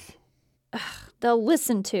Elf. they'll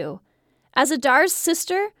listen to. As Adar's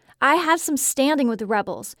sister, I have some standing with the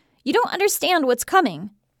rebels. You don't understand what's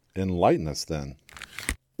coming. Enlighten us, then.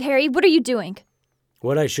 Harry, what are you doing?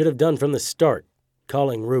 What I should have done from the start,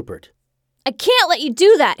 calling Rupert. I can't let you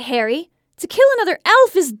do that, Harry. To kill another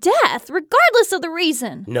elf is death, regardless of the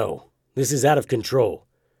reason. No, this is out of control.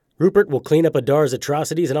 Rupert will clean up Adar's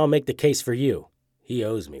atrocities and I'll make the case for you. He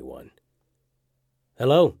owes me one.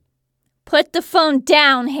 Hello? Put the phone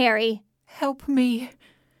down, Harry. Help me.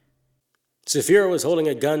 Saphira was holding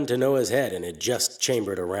a gun to Noah's head and had just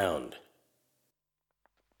chambered around.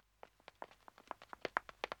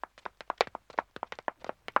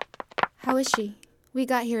 How is she? We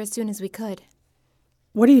got here as soon as we could.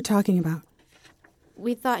 What are you talking about?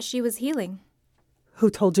 We thought she was healing. Who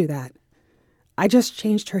told you that? I just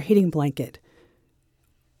changed her heating blanket.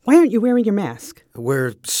 Why aren't you wearing your mask?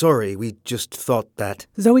 We're sorry. We just thought that.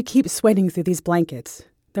 Zoe keeps sweating through these blankets.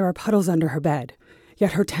 There are puddles under her bed,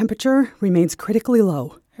 yet her temperature remains critically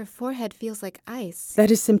low. Her forehead feels like ice. That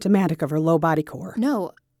is symptomatic of her low body core.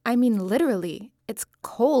 No, I mean literally. It's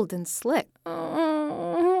cold and slick.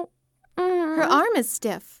 Her arm is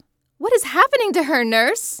stiff. What is happening to her,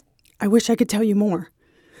 nurse? I wish I could tell you more.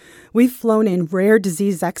 We've flown in rare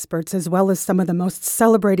disease experts as well as some of the most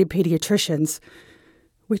celebrated pediatricians.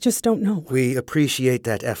 We just don't know. We appreciate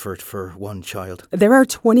that effort for one child. There are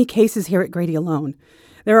 20 cases here at Grady alone.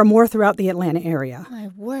 There are more throughout the Atlanta area. My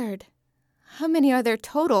word. How many are there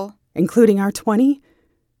total? Including our 20,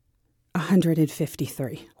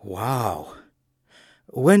 153. Wow.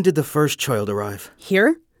 When did the first child arrive?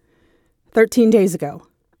 Here? 13 days ago.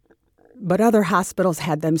 But other hospitals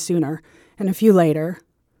had them sooner, and a few later.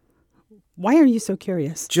 Why are you so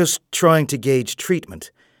curious? Just trying to gauge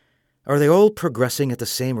treatment. Are they all progressing at the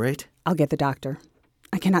same rate? I'll get the doctor.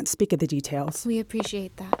 I cannot speak of the details. We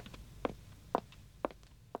appreciate that.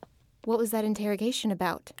 What was that interrogation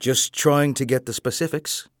about? Just trying to get the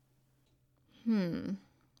specifics. You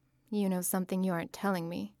know something you aren't telling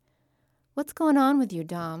me. What's going on with you,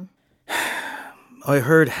 Dom? I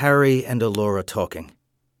heard Harry and Alora talking.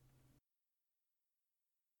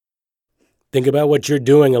 Think about what you're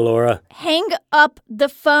doing, Alora. Hang up the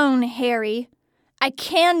phone, Harry. I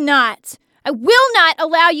cannot. I will not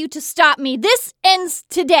allow you to stop me. This ends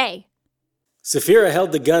today. Saphira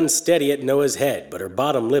held the gun steady at Noah's head, but her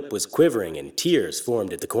bottom lip was quivering and tears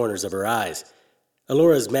formed at the corners of her eyes.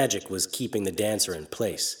 Alora's magic was keeping the dancer in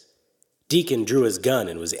place. Deacon drew his gun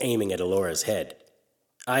and was aiming at Alora's head.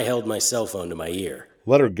 I held my cell phone to my ear.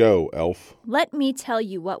 Let her go, Elf. Let me tell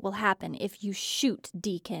you what will happen if you shoot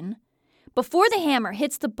Deacon. Before the hammer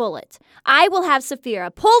hits the bullet, I will have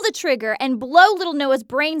Saphira pull the trigger and blow little Noah's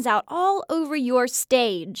brains out all over your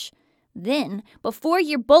stage. Then, before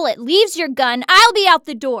your bullet leaves your gun, I'll be out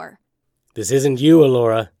the door. This isn't you,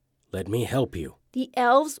 Alora. Let me help you. The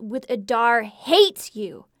elves with Adar hate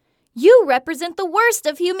you. You represent the worst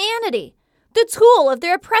of humanity, the tool of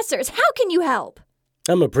their oppressors. How can you help?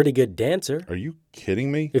 I'm a pretty good dancer. Are you kidding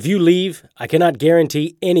me? If you leave, I cannot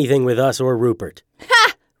guarantee anything with us or Rupert.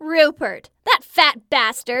 Ha! Rupert, that fat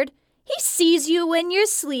bastard. He sees you when you're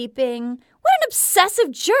sleeping. What an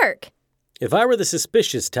obsessive jerk. If I were the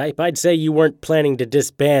suspicious type, I'd say you weren't planning to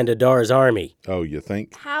disband Adar's army. Oh, you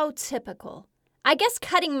think? How typical. I guess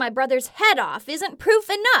cutting my brother's head off isn't proof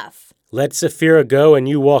enough. Let Saphira go and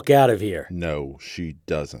you walk out of here. No, she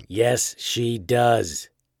doesn't. Yes, she does.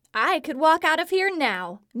 I could walk out of here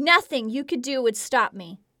now. Nothing you could do would stop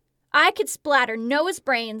me. I could splatter Noah's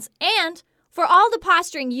brains, and for all the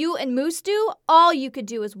posturing you and Moose do, all you could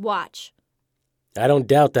do is watch. I don't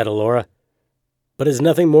doubt that, Alora. But as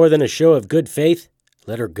nothing more than a show of good faith,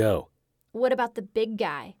 let her go. What about the big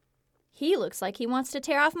guy? He looks like he wants to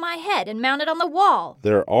tear off my head and mount it on the wall.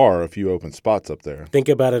 There are a few open spots up there. Think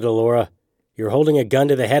about it, Alora. You're holding a gun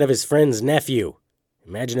to the head of his friend's nephew.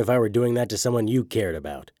 Imagine if I were doing that to someone you cared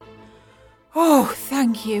about. Oh,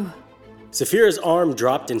 thank you. Saphira's arm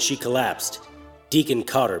dropped and she collapsed. Deacon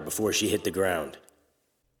caught her before she hit the ground.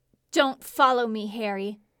 Don't follow me,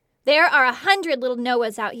 Harry. There are 100 little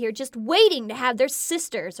Noahs out here just waiting to have their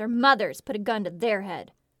sisters or mothers put a gun to their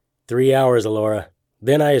head. 3 hours, Alora.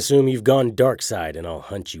 Then I assume you've gone dark side and I'll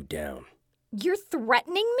hunt you down. You're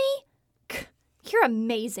threatening me? You're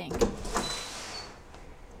amazing.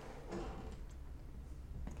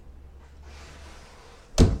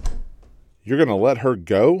 You're gonna let her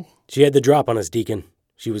go? She had the drop on us, Deacon.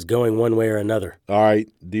 She was going one way or another. All right,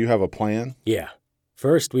 do you have a plan? Yeah.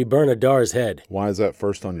 First, we burn Adar's head. Why is that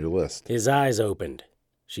first on your list? His eyes opened.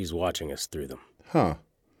 She's watching us through them. Huh.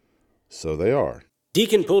 So they are.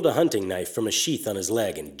 Deacon pulled a hunting knife from a sheath on his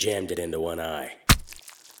leg and jammed it into one eye.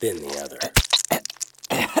 Then the other.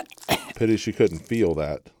 Pity she couldn't feel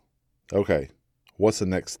that. Okay, what's the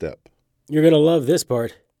next step? You're gonna love this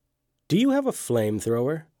part. Do you have a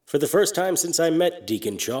flamethrower? For the first time since I met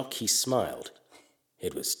Deacon Chalk, he smiled.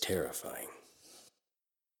 It was terrifying.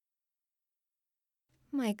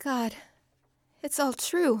 My God, it's all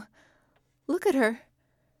true. Look at her.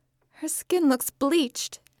 Her skin looks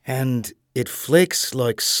bleached. And it flakes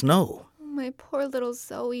like snow. Oh, my poor little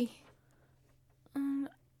Zoe.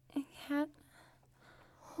 Cat?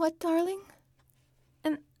 What, darling?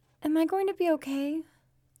 Am I going to be okay?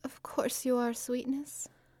 Of course you are, sweetness.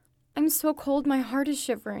 I'm so cold my heart is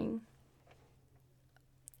shivering.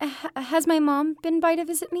 Has my mom been by to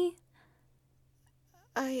visit me?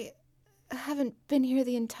 I haven't been here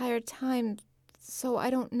the entire time, so I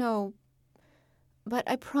don't know. But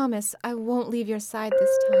I promise I won't leave your side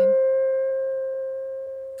this time.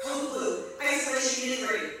 Code blue. Isolation unit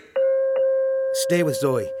ready. Stay with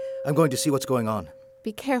Zoe. I'm going to see what's going on.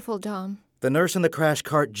 Be careful, Dom. The nurse in the crash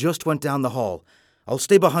cart just went down the hall. I'll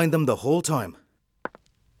stay behind them the whole time.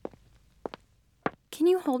 Can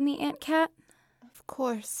you hold me, Aunt Cat? Of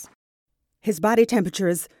course. His body temperature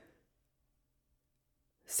is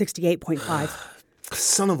 68.5.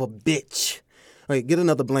 Son of a bitch. All right, get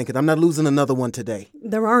another blanket. I'm not losing another one today.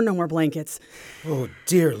 There are no more blankets. Oh,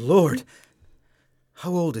 dear Lord.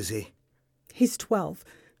 How old is he? He's 12.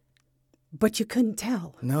 But you couldn't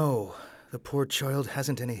tell. No, the poor child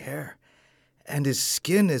hasn't any hair. And his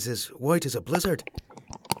skin is as white as a blizzard.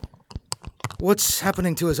 What's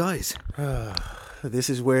happening to his eyes? This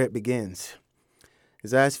is where it begins.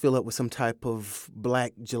 His eyes fill up with some type of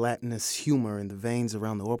black gelatinous humor, and the veins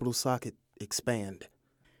around the orbital socket expand.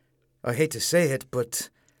 I hate to say it, but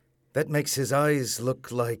that makes his eyes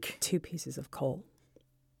look like 2 pieces of coal.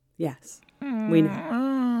 Yes, we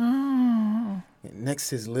know. And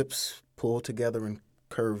next, his lips pull together and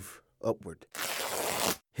curve upward.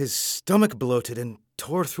 His stomach bloated and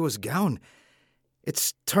tore through his gown.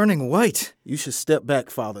 It's turning white. You should step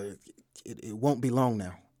back, Father. It won't be long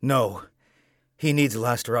now. No, he needs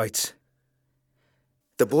last rites.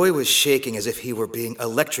 The boy was shaking as if he were being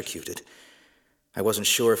electrocuted. I wasn't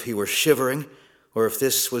sure if he were shivering or if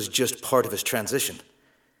this was just part of his transition.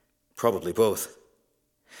 Probably both.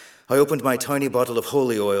 I opened my tiny bottle of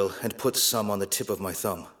holy oil and put some on the tip of my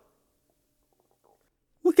thumb.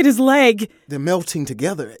 Look at his leg. They're melting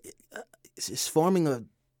together. It's forming a...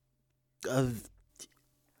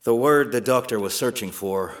 The word the doctor was searching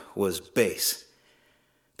for was base.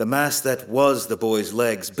 The mass that was the boy's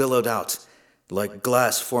legs billowed out, like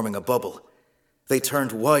glass forming a bubble. They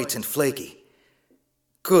turned white and flaky.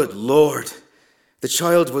 Good Lord! The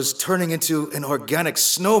child was turning into an organic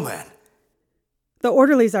snowman. The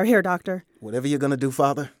orderlies are here, Doctor. Whatever you're going to do,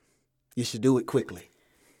 Father, you should do it quickly.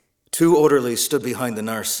 2 orderlies stood behind the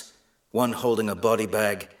nurse, one holding a body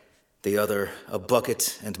bag, the other a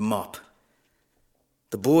bucket and mop.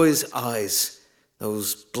 The boy's eyes,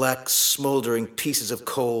 those black smoldering pieces of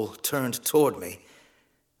coal, turned toward me,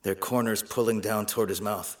 their corners pulling down toward his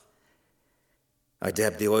mouth. I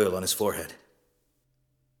dabbed the oil on his forehead.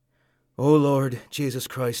 O Lord Jesus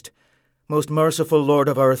Christ, most merciful Lord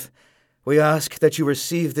of earth, we ask that you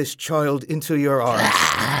receive this child into your arms.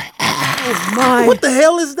 Oh, my. What the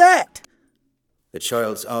hell is that? The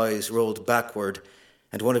child's eyes rolled backward,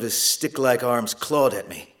 and one of his stick-like arms clawed at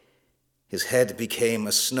me. His head became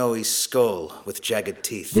a snowy skull with jagged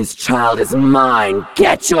teeth. This child is mine.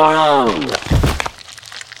 Get your own!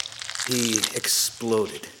 He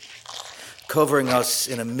exploded, covering us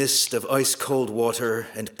in a mist of ice-cold water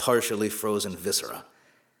and partially frozen viscera.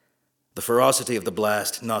 The ferocity of the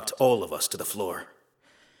blast knocked all of us to the floor.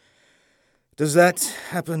 Does that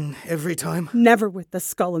happen every time? Never with the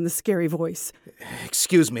skull and the scary voice.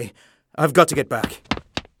 Excuse me. I've got to get back.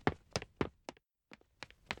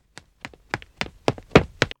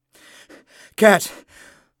 Cat,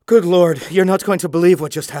 good Lord, you're not going to believe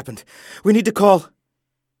what just happened. We need to call...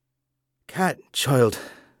 Cat, child,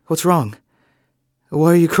 what's wrong?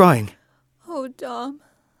 Why are you crying? Oh, Dom,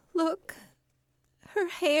 look. Her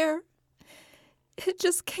hair. It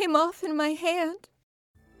just came off in my hand.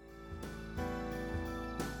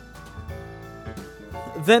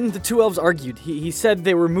 Then the 2 elves argued. He said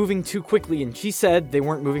they were moving too quickly, and she said they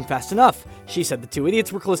weren't moving fast enough. She said the 2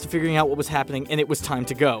 idiots were close to figuring out what was happening, and it was time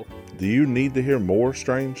to go. Do you need to hear more,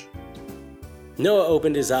 Strange? Noah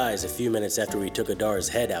opened his eyes a few minutes after we took Adar's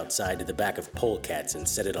head outside to the back of Polecat's and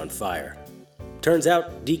set it on fire. Turns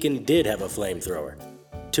out Deacon did have a flamethrower.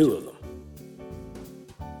 2 of them.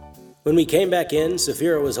 When we came back in,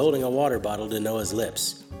 Saphira was holding a water bottle to Noah's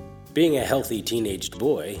lips. Being a healthy teenaged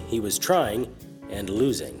boy, he was trying, and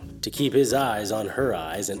losing, to keep his eyes on her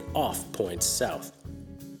eyes and off points south.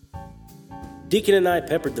 Deacon and I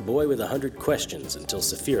peppered the boy with 100 questions until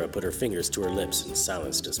Saphira put her fingers to her lips and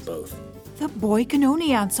silenced us both. The boy can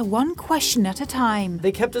only answer one question at a time.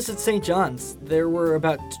 They kept us at St. John's. There were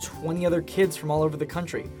about 20 other kids from all over the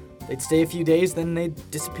country. They'd stay a few days, then they'd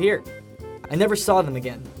disappear. I never saw them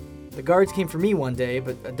again. The guards came for me one day,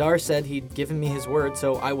 but Adar said he'd given me his word,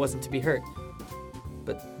 so I wasn't to be hurt.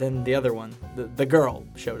 But then the other one, the girl,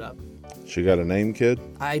 showed up. She got a name, kid?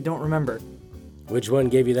 I don't remember. Which one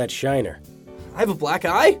gave you that shiner? I have a black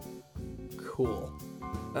eye? Cool.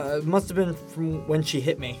 It must have been from when she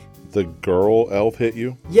hit me. The girl elf hit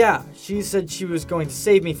you? Yeah, she said she was going to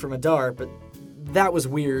save me from Adar, but that was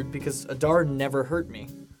weird because Adar never hurt me.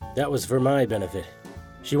 That was for my benefit.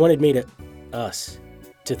 She wanted me to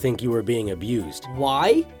think you were being abused.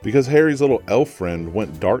 Why? Because Harry's little elf friend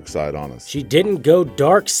went dark side on us. She didn't go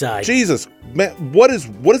dark side. Jesus, man, what is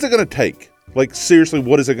it going to take? Like, seriously,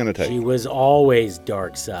 what is it going to take? She was always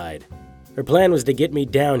dark side. Her plan was to get me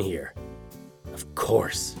down here. Of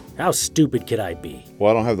course. How stupid could I be?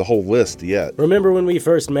 Well, I don't have the whole list yet. Remember when we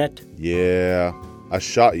first met? Yeah, I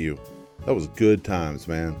shot you. That was good times,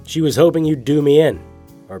 man. She was hoping you'd do me in.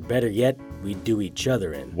 Or better yet, we'd do each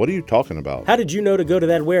other in. What are you talking about? How did you know to go to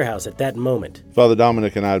that warehouse at that moment? Father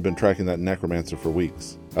Dominic and I had been tracking that necromancer for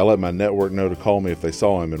weeks. I let my network know to call me if they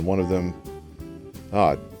saw him, and one of them...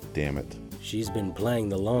 Ah, damn it. She's been playing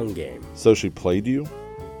the long game. So she played you?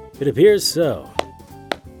 It appears so.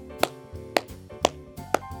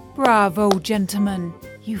 Bravo, gentlemen.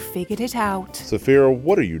 You figured it out. Saphira,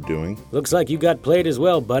 what are you doing? Looks like you got played as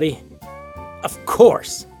well, buddy. Of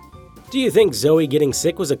course! Do you think Zoe getting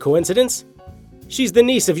sick was a coincidence? She's the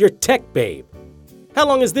niece of your tech babe. How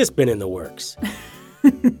long has this been in the works?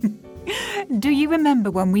 Do you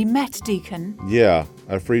remember when we met, Deacon? Yeah,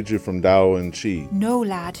 I freed you from Dao and Chi. No,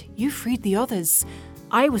 lad, you freed the others.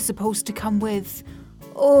 I was supposed to come with...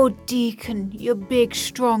 Oh, Deacon, you big,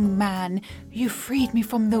 strong man. You freed me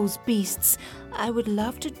from those beasts. I would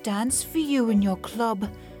love to dance for you in your club.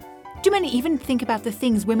 Do men even think about the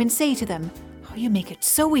things women say to them? Oh, you make it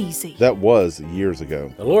so easy. That was years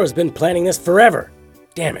ago. Alora's been planning this forever.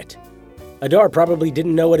 Damn it. Adar probably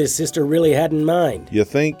didn't know what his sister really had in mind. You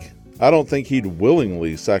think? I don't think he'd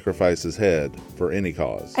willingly sacrifice his head for any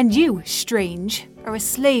cause. And you, Strange, are a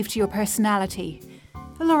slave to your personality.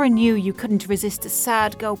 Alora knew you couldn't resist a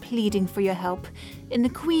sad girl pleading for your help. In the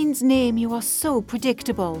Queen's name, you are so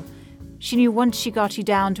predictable. She knew once she got you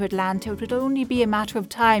down to Atlanta, it would only be a matter of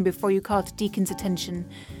time before you caught Deacon's attention.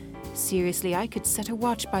 Seriously, I could set a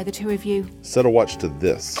watch by the two of you. Set a watch to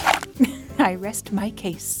this. I rest my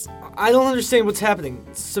case. I don't understand what's happening.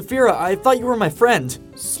 Saphira, I thought you were my friend.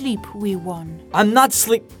 Sleep, wee one. I'm not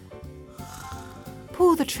sleep...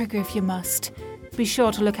 Pull the trigger if you must. Be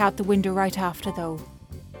sure to look out the window right after, though.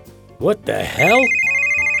 What the hell?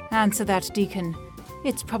 Answer that, Deacon.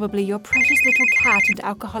 It's probably your precious little cat and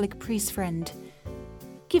alcoholic priest friend.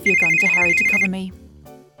 Give your gun to Harry to cover me.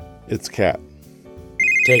 It's Cat.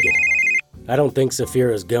 Take it. I don't think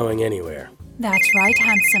Saphira's going anywhere. That's right,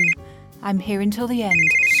 handsome. I'm here until the end.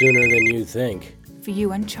 Sooner than you think. For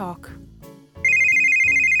you and Chalk.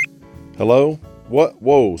 Hello? What?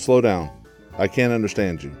 Whoa, slow down. I can't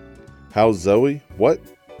understand you. How's Zoe? What?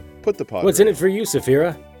 Put the pot. What's in it for you,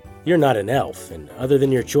 Saphira? You're not an elf, and other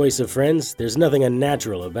than your choice of friends, there's nothing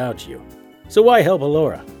unnatural about you. So why help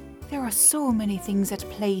Alora? There are so many things at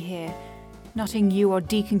play here. Nothing you or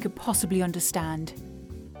Deacon could possibly understand.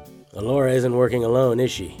 Alora isn't working alone,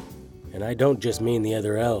 is she? And I don't just mean the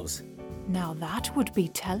other elves. Now that would be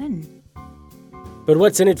telling. But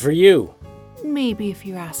what's in it for you? Maybe if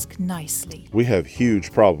you ask nicely. We have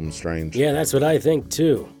huge problems, Strange. Yeah, that's what I think,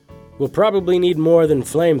 too. We'll probably need more than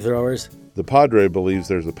flamethrowers. The Padre believes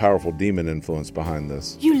there's a powerful demon influence behind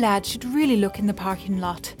this. You lads should really look in the parking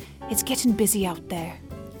lot. It's getting busy out there.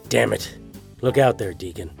 Damn it. Look out there,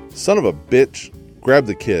 Deacon. Son of a bitch. Grab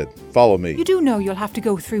the kid. Follow me. You do know you'll have to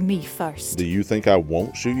go through me first. Do you think I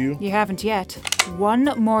won't shoot you? You haven't yet. One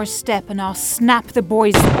more step and I'll snap the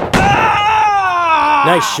boys.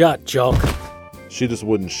 Nice shot, Chalk. She just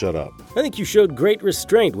wouldn't shut up. I think you showed great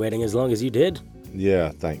restraint waiting as long as you did.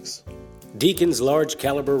 Yeah, thanks. Deacon's large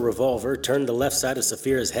caliber revolver turned the left side of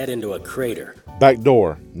Saphira's head into a crater. Back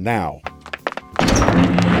door, now.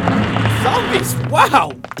 Zombies!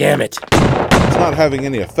 Wow! Damn it. It's not having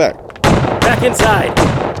any effect. Back inside!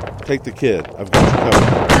 Take the kid. I've got you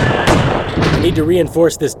covered. I need to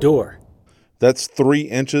reinforce this door. That's 3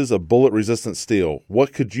 inches of bullet-resistant steel.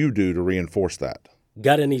 What could you do to reinforce that?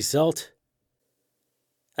 Got any salt?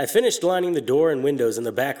 I finished lining the door and windows in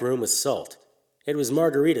the back room with salt. It was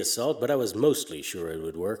margarita salt, but I was mostly sure it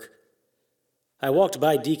would work. I walked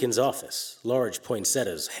by Deacon's office, large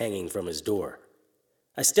poinsettias hanging from his door.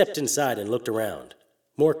 I stepped inside and looked around.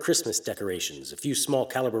 More Christmas decorations, a few small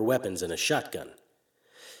caliber weapons, and a shotgun.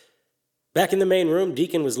 Back in the main room,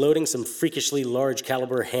 Deacon was loading some freakishly large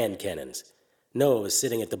caliber hand cannons. Noah was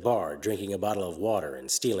sitting at the bar, drinking a bottle of water and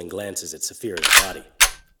stealing glances at Saphira's body.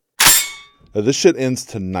 This shit ends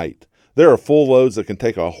tonight. There are full loads that can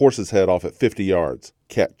take a horse's head off at 50 yards.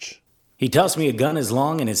 Catch. He tossed me a gun as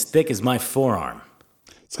long and as thick as my forearm.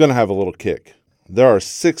 It's going to have a little kick. There are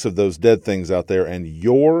 6 of those dead things out there and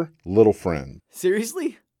your little friend.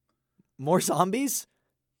 Seriously? More zombies?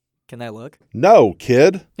 Can I look? No,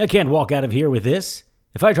 kid. I can't walk out of here with this.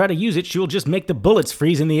 If I try to use it, she'll just make the bullets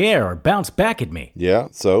freeze in the air or bounce back at me. Yeah,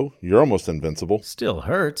 so you're almost invincible. Still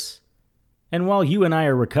hurts. And while you and I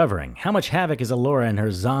are recovering, how much havoc is Alora and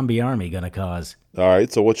her zombie army gonna cause? All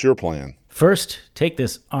right, so what's your plan? First, take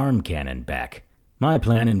this arm cannon back. My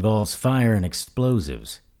plan involves fire and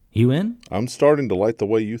explosives. You in? I'm starting to like the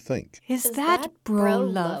way you think. Is that bro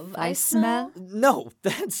love I smell? No,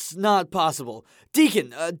 that's not possible.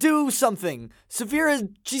 Deacon, do something.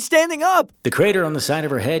 Saphira, she's standing up. The crater on the side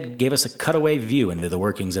of her head gave us a cutaway view into the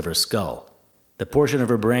workings of her skull. The portion of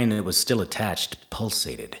her brain that was still attached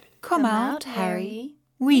pulsated. Come out, Harry.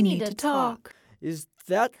 We need to talk. Is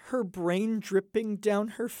that her brain dripping down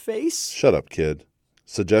her face? Shut up, kid.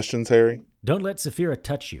 Suggestions, Harry? Don't let Saphira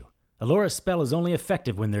touch you. Alora's spell is only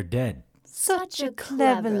effective when they're dead. Such a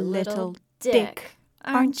clever little dick,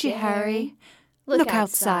 aren't you, Harry? Look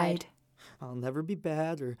outside. I'll never be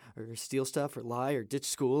bad or steal stuff or lie or ditch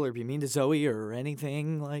school or be mean to Zoe or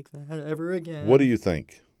anything like that ever again. What do you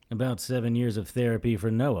think? About 7 years of therapy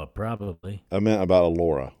for Noah, probably. I meant about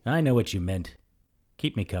Alora. I know what you meant.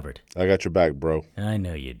 Keep me covered. I got your back, bro. I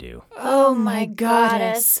know you do. Oh, my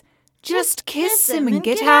goddess. Just kiss him and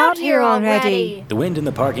get out here already. The wind in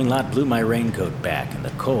the parking lot blew my raincoat back, and the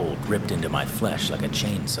cold ripped into my flesh like a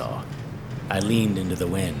chainsaw. I leaned into the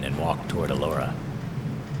wind and walked toward Alora.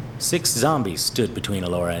 6 zombies stood between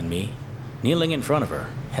Alora and me. Kneeling in front of her,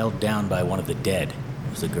 held down by one of the dead,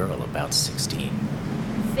 was a girl about 16.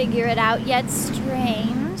 Figure it out yet,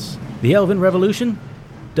 Strange? The Elven Revolution?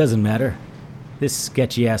 Doesn't matter. This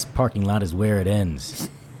sketchy-ass parking lot is where it ends.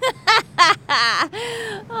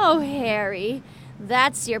 Oh, Harry,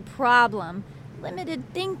 that's your problem. Limited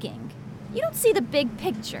thinking. You don't see the big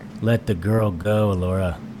picture. Let the girl go,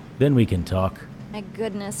 Alora. Then we can talk. My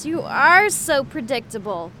goodness, you are so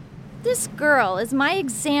predictable. This girl is my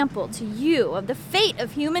example to you of the fate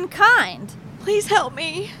of humankind. Please help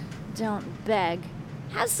me. Don't beg.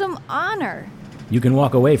 Have some honor. You can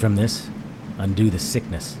walk away from this. Undo the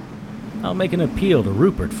sickness. I'll make an appeal to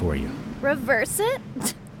Rupert for you. Reverse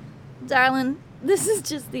it? Darling, this is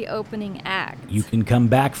just the opening act. You can come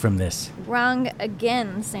back from this. Wrong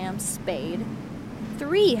again, Sam Spade.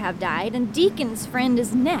 3 have died, and Deacon's friend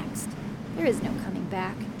is next. There is no coming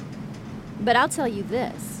back. But I'll tell you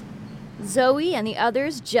this. Zoe and the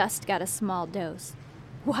others just got a small dose.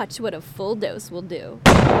 Watch what a full dose will do.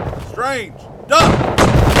 Strange! Duck!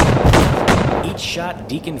 Each shot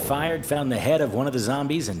Deacon fired found the head of one of the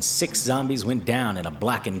zombies, and 6 zombies went down in a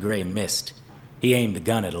black and gray mist. He aimed the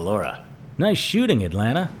gun at Alora. Nice shooting,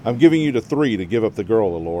 Atlanta. I'm giving you to 3 to give up the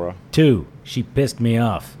girl, Alora. 2. She pissed me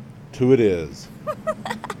off. 2 it is.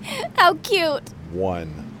 How cute.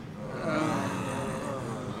 1.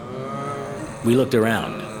 We looked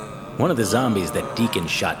around. One of the zombies that Deacon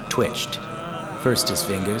shot twitched. First his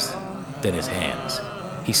fingers, then his hands.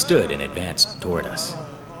 He stood and advanced toward us.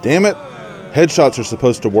 Damn it! Headshots are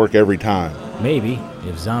supposed to work every time. Maybe,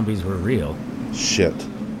 if zombies were real. Shit.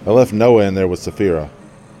 I left Noah in there with Saphira.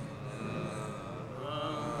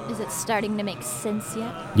 Is it starting to make sense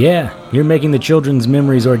yet? Yeah, you're making the children's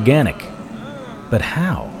memories organic. But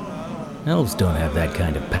how? Elves don't have that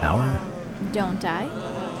kind of power. Don't I?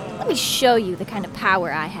 Let me show you the kind of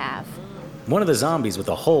power I have. One of the zombies with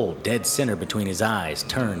a hole dead center between his eyes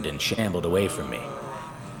turned and shambled away from me.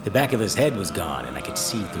 The back of his head was gone, and I could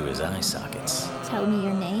see through his eye sockets. Tell me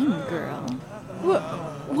your name, girl.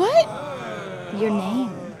 What? Your name.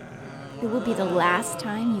 It will be the last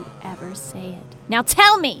time you ever say it. Now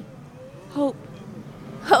tell me! Hope.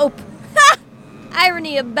 Hope. Ha!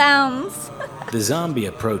 Irony abounds. The zombie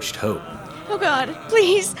approached Hope. Oh God,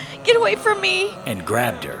 please, get away from me. And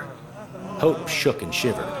grabbed her. Hope shook and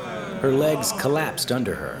shivered. Her legs collapsed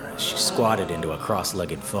under her as she squatted into a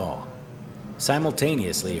cross-legged fall.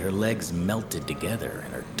 Simultaneously, her legs melted together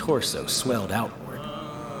and her torso swelled outward.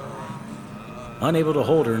 Unable to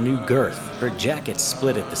hold her new girth, her jacket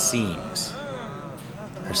split at the seams.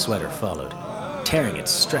 Her sweater followed, tearing at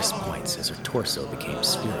stress points as her torso became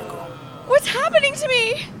spherical. What's happening to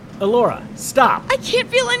me? Alora, stop! I can't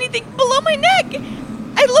feel anything below my neck.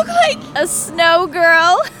 I look like a snow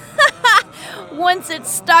girl. Once it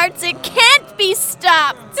starts, it can't be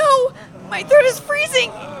stopped. No, my throat is freezing.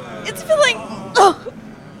 It's filling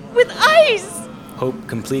with ice. Hope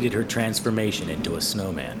completed her transformation into a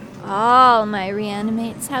snowman. All my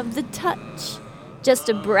reanimates have the touch. Just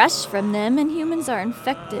a brush from them and humans are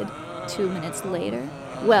infected. 2 minutes later,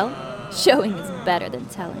 well, showing is better than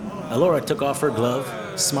telling. Alora took off her glove,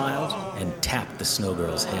 smiled, and tapped the snow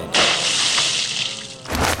girl's head.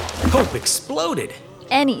 Hope exploded.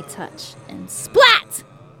 Any touch, and splat!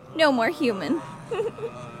 No more human.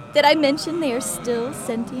 Did I mention they are still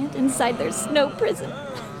sentient inside their snow prison?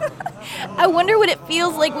 I wonder what it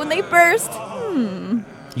feels like when they burst.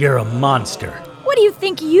 You're a monster. What do you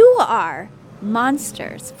think you are?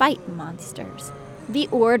 Monsters fight monsters. The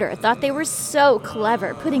Order thought they were so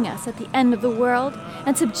clever, putting us at the end of the world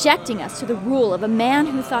and subjecting us to the rule of a man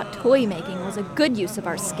who thought toy making was a good use of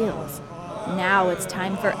our skills. Now it's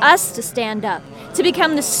time for us to stand up, to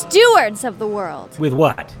become the stewards of the world. With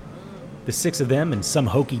what? The 6 of them and some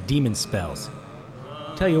hokey demon spells.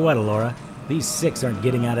 Tell you what, Alora, these 6 aren't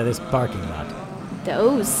getting out of this parking lot.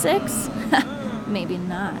 Those 6? maybe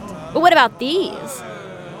not. But what about these?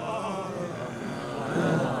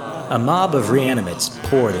 A mob of reanimates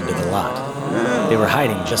poured into the lot. They were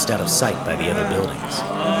hiding just out of sight by the other buildings.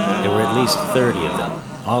 There were at least 30 of them,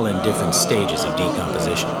 all in different stages of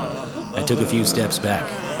decomposition. I took a few steps back.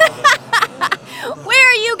 Where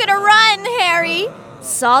are you gonna run, Harry?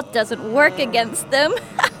 Salt doesn't work against them.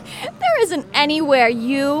 There isn't anywhere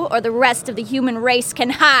you or the rest of the human race can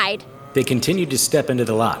hide. They continued to step into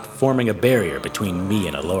the lot, forming a barrier between me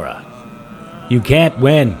and Allura. You can't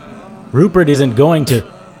win. Rupert isn't going to...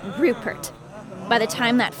 Rupert. By the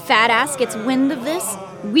time that fat ass gets wind of this,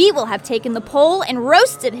 we will have taken the pole and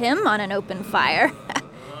roasted him on an open fire.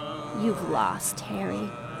 You've lost, Harry.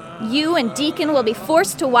 You and Deacon will be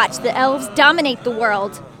forced to watch the elves dominate the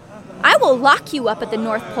world. I will lock you up at the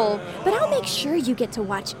North Pole, but I'll make sure you get to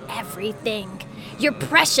watch everything. Your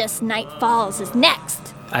precious Night Falls is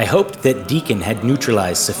next. I hoped that Deacon had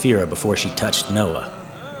neutralized Saphira before she touched Noah.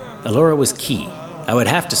 Allura was key. I would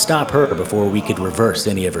have to stop her before we could reverse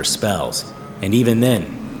any of her spells. And even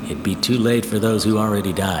then, it'd be too late for those who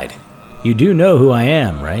already died. You do know who I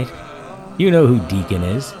am, right? You know who Deacon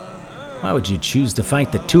is. Why would you choose to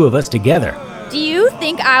fight the two of us together? Do you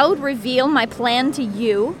think I would reveal my plan to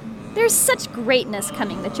you? There's such greatness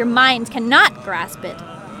coming that your mind cannot grasp it.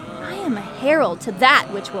 I am a herald to that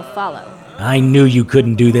which will follow. I knew you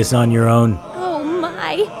couldn't do this on your own. Oh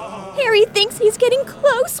my. Harry thinks he's getting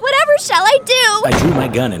close. Whatever shall I do? I drew my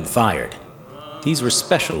gun and fired. These were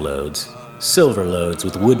special loads. Silver loads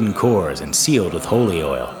with wooden cores and sealed with holy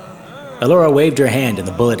oil. Allura waved her hand and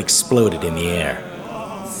the bullet exploded in the air.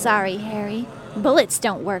 Sorry, Harry. Bullets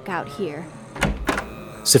don't work out here.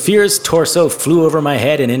 Saphira's torso flew over my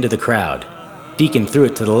head and into the crowd. Deacon threw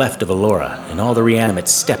it to the left of Allura, and all the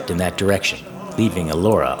reanimates stepped in that direction, leaving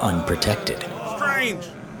Allura unprotected. Strange!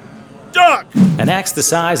 Duck! An axe the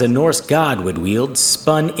size a Norse god would wield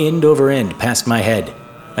spun end over end past my head.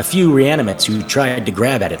 A few reanimates who tried to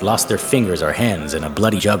grab at it lost their fingers or hands in a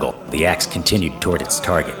bloody juggle. The axe continued toward its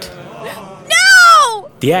target. No!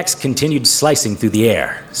 The axe continued slicing through the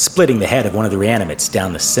air, splitting the head of one of the reanimates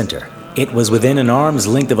down the center. It was within an arm's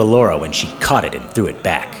length of Allura when she caught it and threw it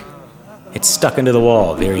back. It stuck into the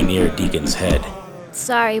wall very near Deacon's head.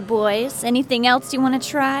 Sorry, boys. Anything else you want to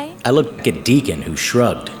try? I looked at Deacon, who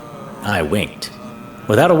shrugged. I winked.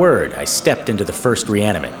 Without a word, I stepped into the first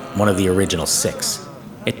reanimate, one of the original 6.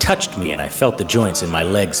 It touched me and I felt the joints in my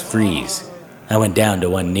legs freeze. I went down to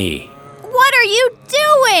one knee. What are you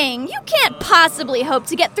doing? You can't possibly hope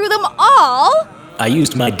to get through them all. I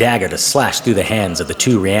used my dagger to slash through the hands of the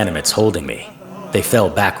 2 reanimates holding me. They fell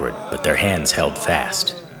backward, but their hands held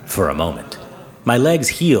fast. For a moment. My legs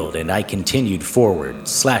healed and I continued forward,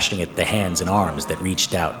 slashing at the hands and arms that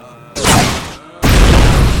reached out.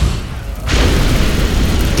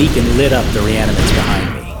 Deacon lit up the reanimates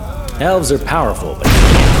behind me. Elves are powerful, but they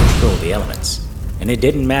can't control the elements. And it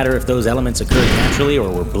didn't matter if those elements occurred naturally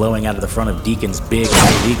or were blowing out of the front of Deacon's big,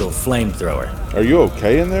 illegal flamethrower. Are you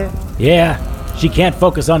okay in there? Yeah, she can't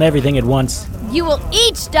focus on everything at once. You will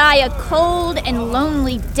each die a cold and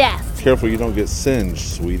lonely death. Careful you don't get singed,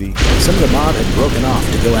 sweetie. Some of the mob had broken off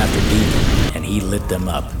to go after Deacon, and he lit them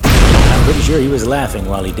up. I'm pretty sure he was laughing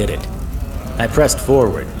while he did it. I pressed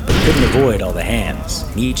forward, but couldn't avoid all the hands.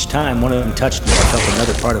 And each time one of them touched me, I felt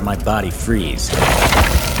another part of my body freeze.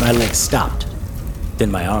 My leg stopped,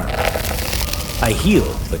 then my arm. I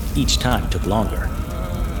healed, but each time took longer.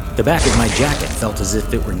 The back of my jacket felt as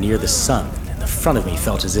if it were near the sun, and the front of me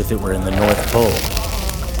felt as if it were in the North Pole.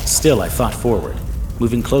 Still, I fought forward,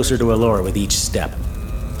 moving closer to Allura with each step.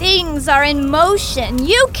 Things are in motion.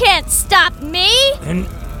 You can't stop me. And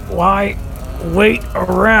why wait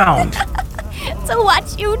around? To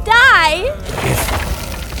watch you die.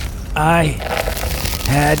 If I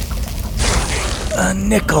had a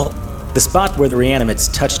nickel. The spot where the reanimates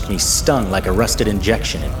touched me stung like a rusted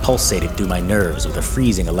injection and pulsated through my nerves with a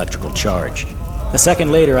freezing electrical charge. A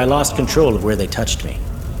second later, I lost control of where they touched me.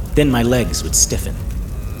 Then my legs would stiffen.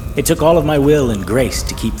 It took all of my will and grace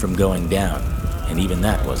to keep from going down, and even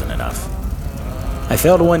that wasn't enough. I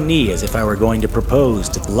fell to one knee as if I were going to propose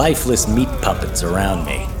to the lifeless meat puppets around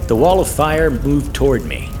me. The wall of fire moved toward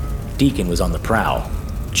me. Deacon was on the prowl.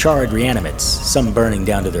 Charred reanimates, some burning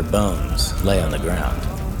down to their bones, lay on the ground.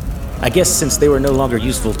 I guess since they were no longer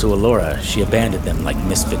useful to Allura, she abandoned them like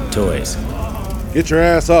misfit toys. Get your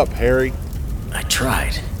ass up, Harry. I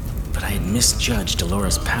tried, but I had misjudged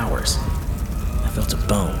Allura's powers. I felt a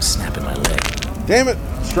bone snap in my leg. Damn it,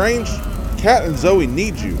 Strange. Cat and Zoe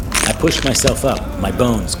need you. I pushed myself up, my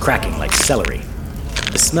bones cracking like celery.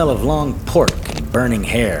 The smell of long pork and burning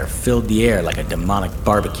hair filled the air like a demonic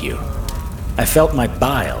barbecue. I felt my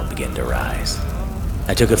bile begin to rise.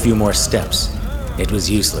 I took a few more steps. It was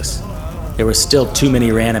useless. There were still too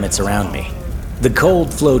many reanimates around me. The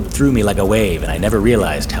cold flowed through me like a wave, and I never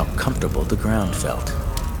realized how comfortable the ground felt.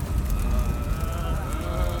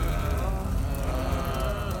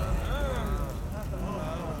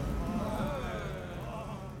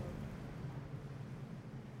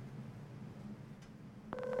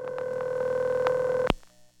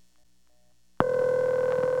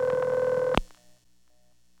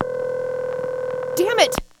 Damn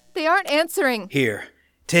it! They aren't answering. Here,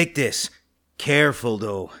 take this. Careful,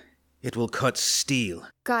 though. It will cut steel.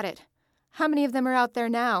 Got it. How many of them are out there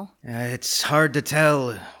now? It's hard to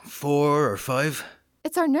tell. 4 or 5?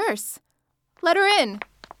 It's our nurse. Let her in.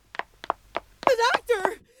 The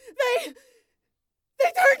doctor! They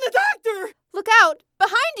turned the doctor! Look out!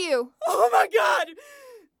 Behind you! Oh my god!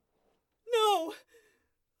 No!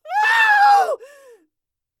 No!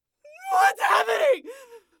 What's happening?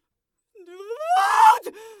 What?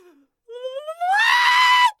 Me!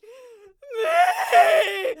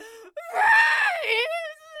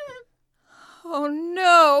 Oh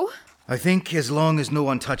no! I think as long as no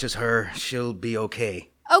one touches her, she'll be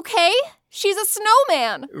okay. Okay? She's a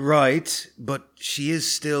snowman! Right, but she is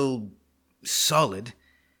still solid.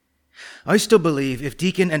 I still believe if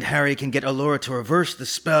Deacon and Harry can get Allura to reverse the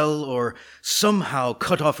spell or somehow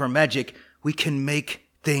cut off her magic, we can make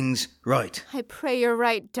things right. I pray you're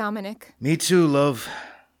right, Dominic. Me too, love.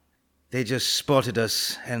 They just spotted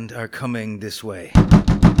us and are coming this way.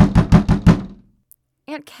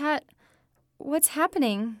 Aunt Cat, what's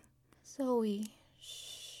happening? Zoe,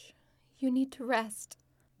 shh. You need to rest.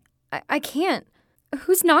 I can't.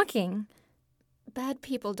 Who's knocking? Bad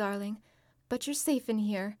people, darling. But you're safe in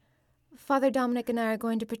here. Father Dominic and I are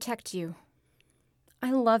going to protect you.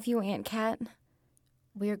 I love you, Aunt Cat.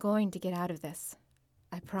 We're going to get out of this.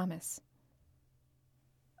 I promise.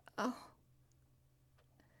 Oh.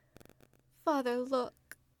 Father,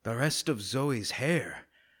 look. The rest of Zoe's hair.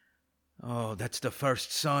 Oh, that's the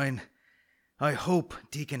first sign. I hope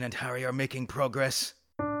Deacon and Harry are making progress.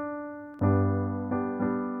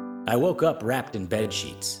 I woke up wrapped in bed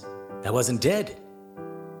sheets. I wasn't dead.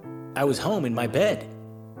 I was home in my bed.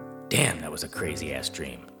 Damn, that was a crazy-ass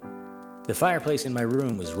dream. The fireplace in my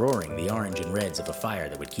room was roaring the orange and reds of a fire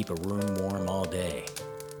that would keep a room warm all day.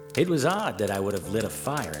 It was odd that I would have lit a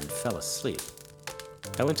fire and fell asleep.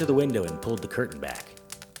 I went to the window and pulled the curtain back.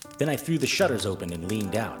 Then I threw the shutters open and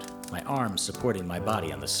leaned out, my arms supporting my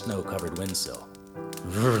body on the snow-covered windsill.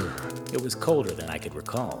 It was colder than I could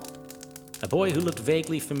recall. A boy who looked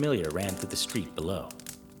vaguely familiar ran through the street below.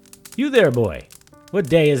 You there, boy. What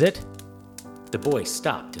day is it? The boy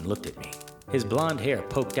stopped and looked at me. His blonde hair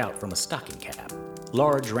poked out from a stocking cap.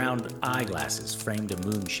 Large, round eyeglasses framed a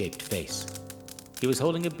moon-shaped face. He was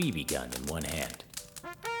holding a BB gun in one hand.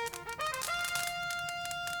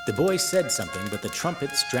 The boy said something, but the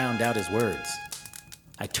trumpets drowned out his words.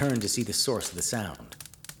 I turned to see the source of the sound.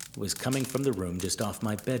 It was coming from the room just off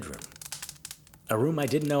my bedroom. A room I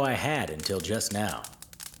didn't know I had until just now.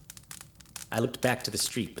 I looked back to the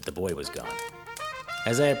street, but the boy was gone.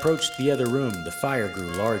 As I approached the other room, the fire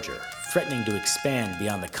grew larger, threatening to expand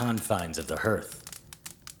beyond the confines of the hearth.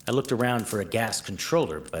 I looked around for a gas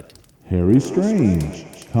controller, but... Harry Strange,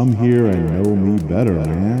 come here and know me better,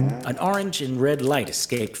 man. An orange and red light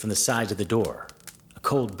escaped from the sides of the door. A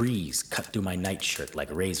cold breeze cut through my nightshirt like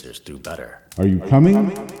razors through butter. Are you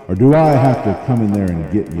coming, or do I have to come in there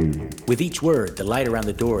and get you? With each word, the light around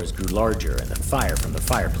the doors grew larger and the fire from the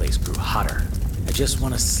fireplace grew hotter. I just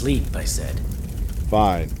want to sleep, I said.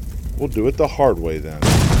 Fine. We'll do it the hard way then.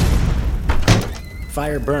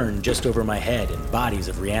 Fire burned just over my head and bodies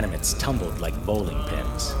of reanimates tumbled like bowling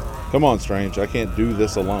pins. Come on, Strange. I can't do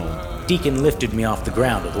this alone. Deacon lifted me off the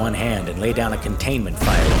ground with one hand and laid down a containment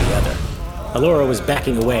fire with the other. Allura was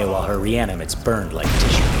backing away while her reanimates burned like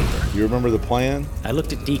tissue paper. You remember the plan? I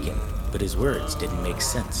looked at Deacon, but his words didn't make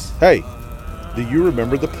sense. Hey, do you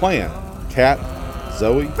remember the plan? Cat,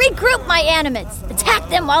 Zoe? Regroup my animates. Attack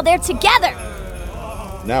them while they're together.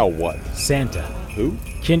 Now what? Santa. Who?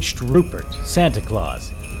 Kinched Rupert, Santa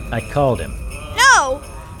Claus. I called him. No!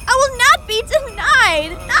 I will not be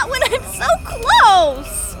denied! Not when I'm so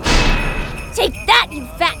close! Take that, you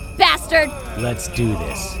fat bastard! Let's do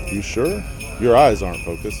this. You sure? Your eyes aren't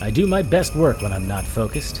focused. I do my best work when I'm not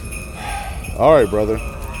focused. All right, brother.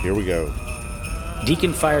 Here we go.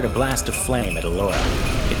 Deacon fired a blast of flame at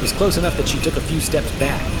Allura. It was close enough that she took a few steps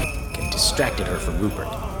back and distracted her from Rupert.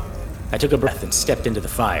 I took a breath and stepped into the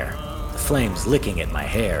fire, the flames licking at my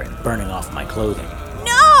hair and burning off my clothing.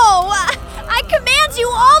 No! I command you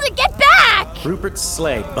all to get back! Rupert's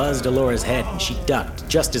sleigh buzzed Allura's head and she ducked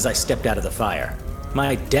just as I stepped out of the fire.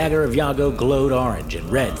 My dagger of Iago glowed orange and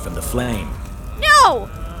red from the flame. No!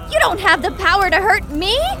 You don't have the power to hurt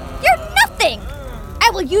me! You're nothing! I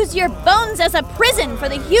will use your bones as a prison for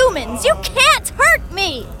the humans! You can't hurt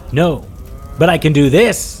me! No, but I can do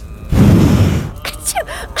this. Achoo!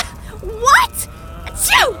 What?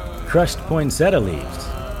 Achoo! Crushed poinsettia leaves.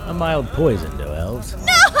 A mild poison to elves.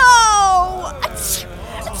 No! Achoo!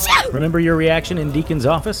 Achoo! Remember your reaction in Deacon's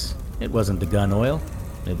office? It wasn't the gun oil.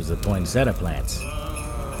 It was the poinsettia plants.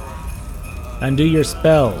 Undo your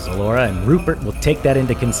spells, Alora, and Rupert will take that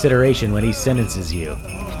into consideration when he sentences you.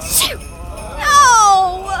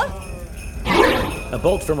 No! A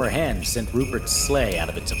bolt from her hand sent Rupert's sleigh out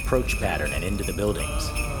of its approach pattern and into the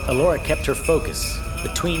buildings. Alora kept her focus,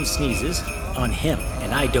 between sneezes, on him,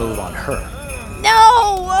 and I dove on her.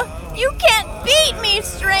 No! You can't beat me,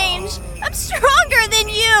 Strange! I'm stronger than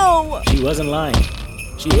you! She wasn't lying.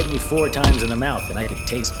 She hit me 4 times in the mouth, and I could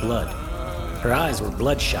taste blood. Her eyes were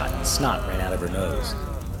bloodshot and snot ran out of her nose.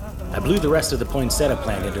 I blew the rest of the poinsettia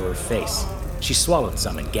plant into her face. She swallowed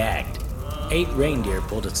some and gagged. 8 reindeer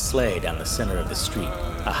pulled a sleigh down the center of the street.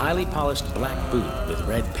 A highly polished black boot with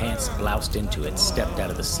red pants bloused into it stepped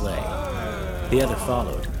out of the sleigh. The other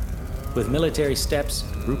followed. With military steps,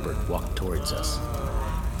 Rupert walked towards us.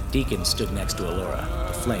 Deacon stood next to Alora,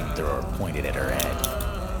 the flamethrower pointed at her head.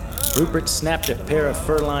 Rupert snapped a pair of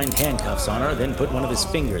fur-lined handcuffs on her, then put one of his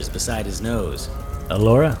fingers beside his nose.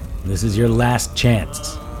 Alora, this is your last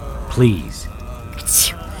chance. Please.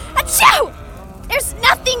 Achoo! Achoo! There's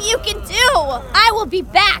nothing you can do! I will be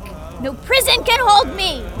back! No prison can hold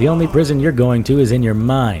me! The only prison you're going to is in your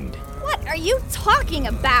mind. What are you talking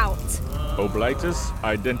about? Oblitus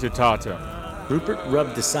identitatem. Rupert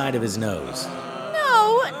rubbed the side of his nose.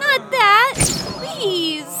 No, not that!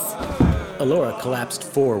 Please! Alora collapsed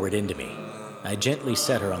forward into me. I gently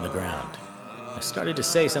set her on the ground. I started to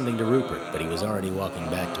say something to Rupert, but he was already walking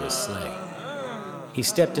back to his sleigh. He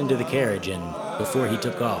stepped into the carriage and, before he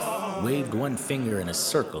took off, waved one finger in a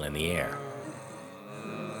circle in the air.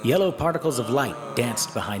 Yellow particles of light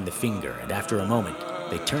danced behind the finger, and after a moment,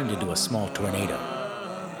 they turned into a small tornado.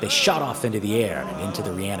 They shot off into the air and into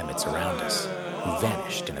the reanimates around us, who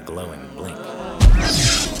vanished in a glowing blink.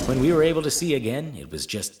 When we were able to see again, it was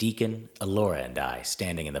just Deacon, Alora, and I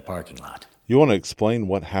standing in the parking lot. You want to explain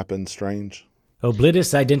what happened, Strange?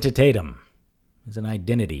 Oblitus identitatem is an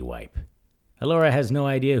identity wipe. Alora has no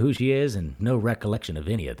idea who she is and no recollection of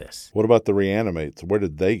any of this. What about the reanimates? Where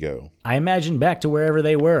did they go? I imagine back to wherever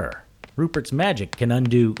they were. Rupert's magic can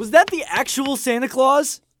undo... Was that the actual Santa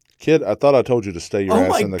Claus? Kid, I thought I told you to stay your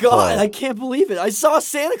ass in the club. Oh my God, I can't believe it. I saw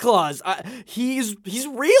Santa Claus. He's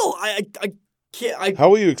real. I can't... How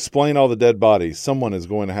will you explain all the dead bodies? Someone is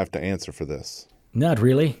going to have to answer for this. Not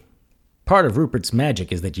really. Part of Rupert's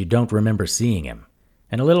magic is that you don't remember seeing him.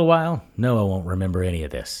 In a little while, Noah won't remember any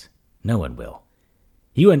of this. No one will.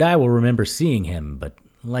 You and I will remember seeing him, but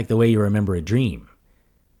like the way you remember a dream.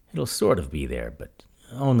 It'll sort of be there, but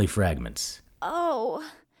only fragments. Oh,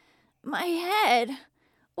 my head.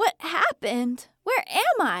 What happened? Where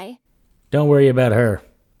am I? Don't worry about her.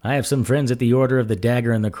 I have some friends at the Order of the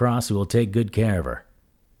Dagger and the Cross who will take good care of her.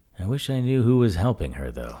 I wish I knew who was helping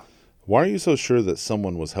her, though. Why are you so sure that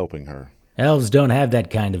someone was helping her? Elves don't have that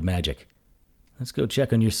kind of magic. Let's go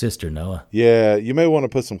check on your sister, Noah. Yeah, you may want to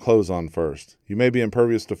put some clothes on first. You may be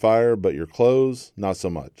impervious to fire, but your clothes, not so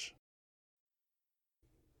much.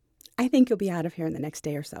 I think you'll be out of here in the next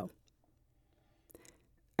day or so.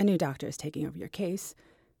 A new doctor is taking over your case.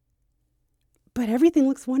 But everything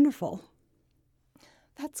looks wonderful.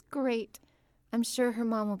 That's great. I'm sure her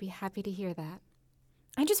mom will be happy to hear that.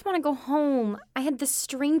 I just want to go home. I had the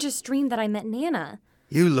strangest dream that I met Nana.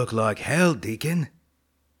 You look like hell, Deacon.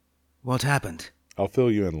 What happened? I'll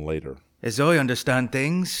fill you in later. As I understand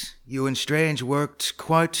things, you and Strange worked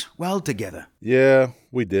quite well together. Yeah,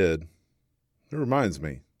 we did. It reminds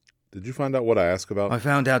me. Did you find out what I asked about? I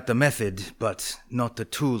found out the method, but not the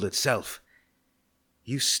tool itself.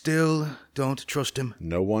 You still don't trust him?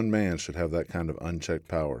 No one man should have that kind of unchecked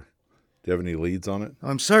power. Do you have any leads on it?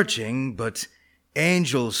 I'm searching, but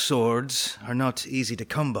angel swords are not easy to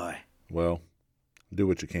come by. Well, do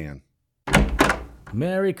what you can.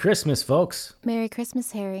 Merry Christmas, folks. Merry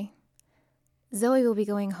Christmas, Harry. Zoe will be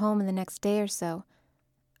going home in the next day or so.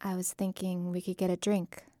 I was thinking we could get a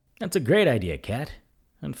drink. That's a great idea, Kat.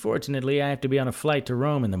 Unfortunately, I have to be on a flight to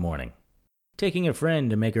Rome in the morning. Taking a friend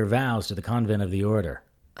to make her vows to the convent of the order.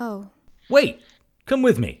 Oh. Wait! Come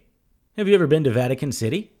with me. Have you ever been to Vatican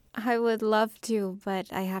City? I would love to,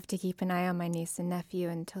 but I have to keep an eye on my niece and nephew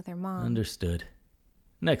until they're mom. Understood.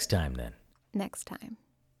 Next time, then. Next time.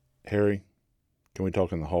 Harry, can we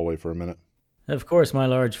talk in the hallway for a minute? Of course, my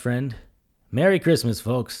large friend. Merry Christmas,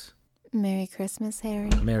 folks. Merry Christmas, Harry.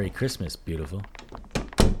 Merry Christmas, beautiful.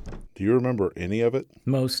 Do you remember any of it?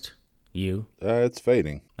 Most. You? It's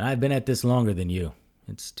fading. I've been at this longer than you.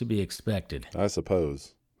 It's to be expected. I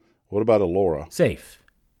suppose. What about Elora? Safe.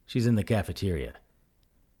 She's in the cafeteria.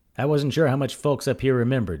 I wasn't sure how much folks up here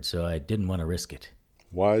remembered, so I didn't want to risk it.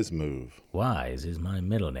 Wise move. Wise is my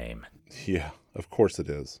middle name. Yeah, of course it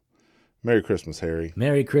is. Merry Christmas, Harry.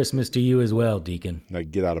 Merry Christmas to you as well, Deacon. Now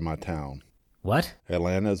get out of my town. What?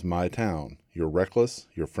 Atlanta's my town. You're reckless,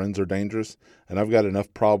 your friends are dangerous, and I've got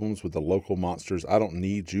enough problems with the local monsters. I don't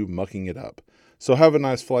need you mucking it up. So have a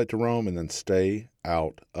nice flight to Rome and then stay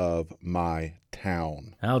out of my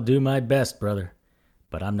town. I'll do my best, brother,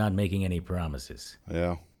 but I'm not making any promises.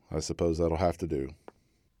 Yeah, I suppose that'll have to do.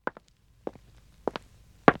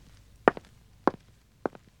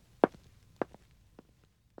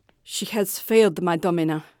 She has failed, my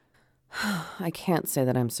Domina. I can't say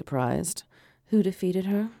that I'm surprised. Who defeated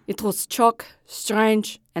her? It was Chalk,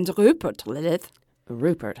 Strange, and Rupert, Lilith.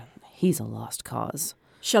 Rupert. He's a lost cause.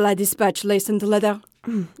 Shall I dispatch Lace and Leather?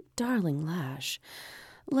 Darling Lash,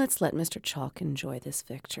 let's let Mr. Chalk enjoy this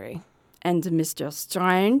victory. And Mr.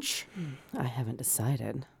 Strange? I haven't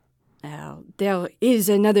decided. There is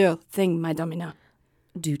another thing, my Domina.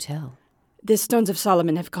 Do tell. The Stones of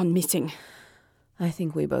Solomon have gone missing. I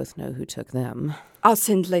think we both know who took them. I'll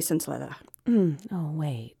send Lace and Leather. Oh,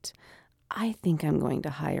 wait. I think I'm going to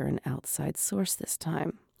hire an outside source this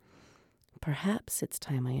time. Perhaps it's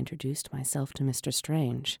time I introduced myself to Mr.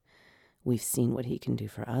 Strange. We've seen what he can do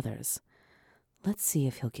for others. Let's see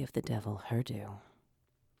if he'll give the devil her due.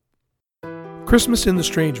 Christmas in the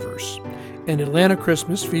Strangeverse, an Atlanta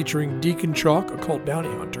Christmas featuring Deacon Chalk, occult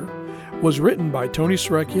bounty hunter, was written by Tony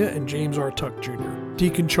Serecchia and James R. Tuck Jr.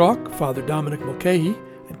 Deacon Chalk, Father Dominic Mulcahy,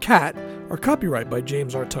 and Cat are copyright by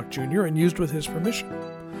James R. Tuck Jr. and used with his permission.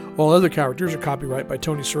 All other characters are copyright by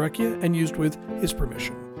Tony Serecchia and used with his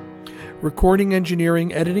permission. Recording,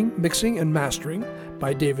 engineering, editing, mixing, and mastering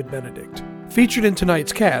by David Benedict. Featured in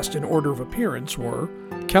tonight's cast in order of appearance were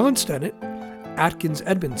Kellen Stennett, Atkins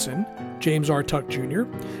Edmondson, James R. Tuck Jr.,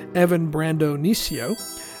 Evan Brando Nisio,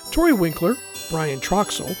 Tori Winkler, Brian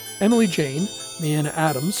Troxell, Emily Jane, Leanna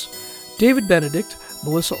Adams, David Benedict,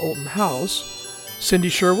 Melissa Olton Howes, Cindy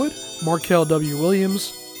Sherwood, Markel W.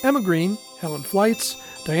 Williams, Emma Green, Helen Fleitz,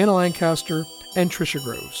 Diana Lancaster, and Tricia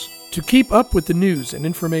Groves. To keep up with the news and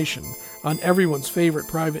information on everyone's favorite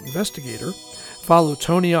private investigator, follow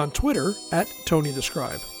Tony on Twitter at Tony the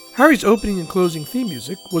Scribe. Harry's opening and closing theme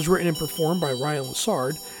music was written and performed by Ryan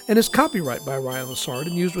Lessard and is copyright by Ryan Lessard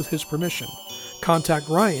and used with his permission. Contact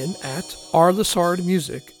Ryan at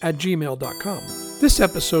rlessardmusic@gmail.com. This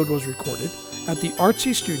episode was recorded at the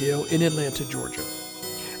Artsy Studio in Atlanta, Georgia.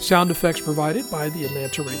 Sound effects provided by the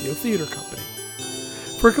Atlanta Radio Theater Company.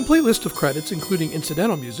 For a complete list of credits, including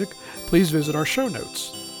incidental music, please visit our show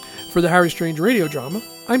notes. For the Harry Strange radio drama,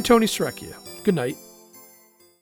 I'm Tony Serecchia. Good night.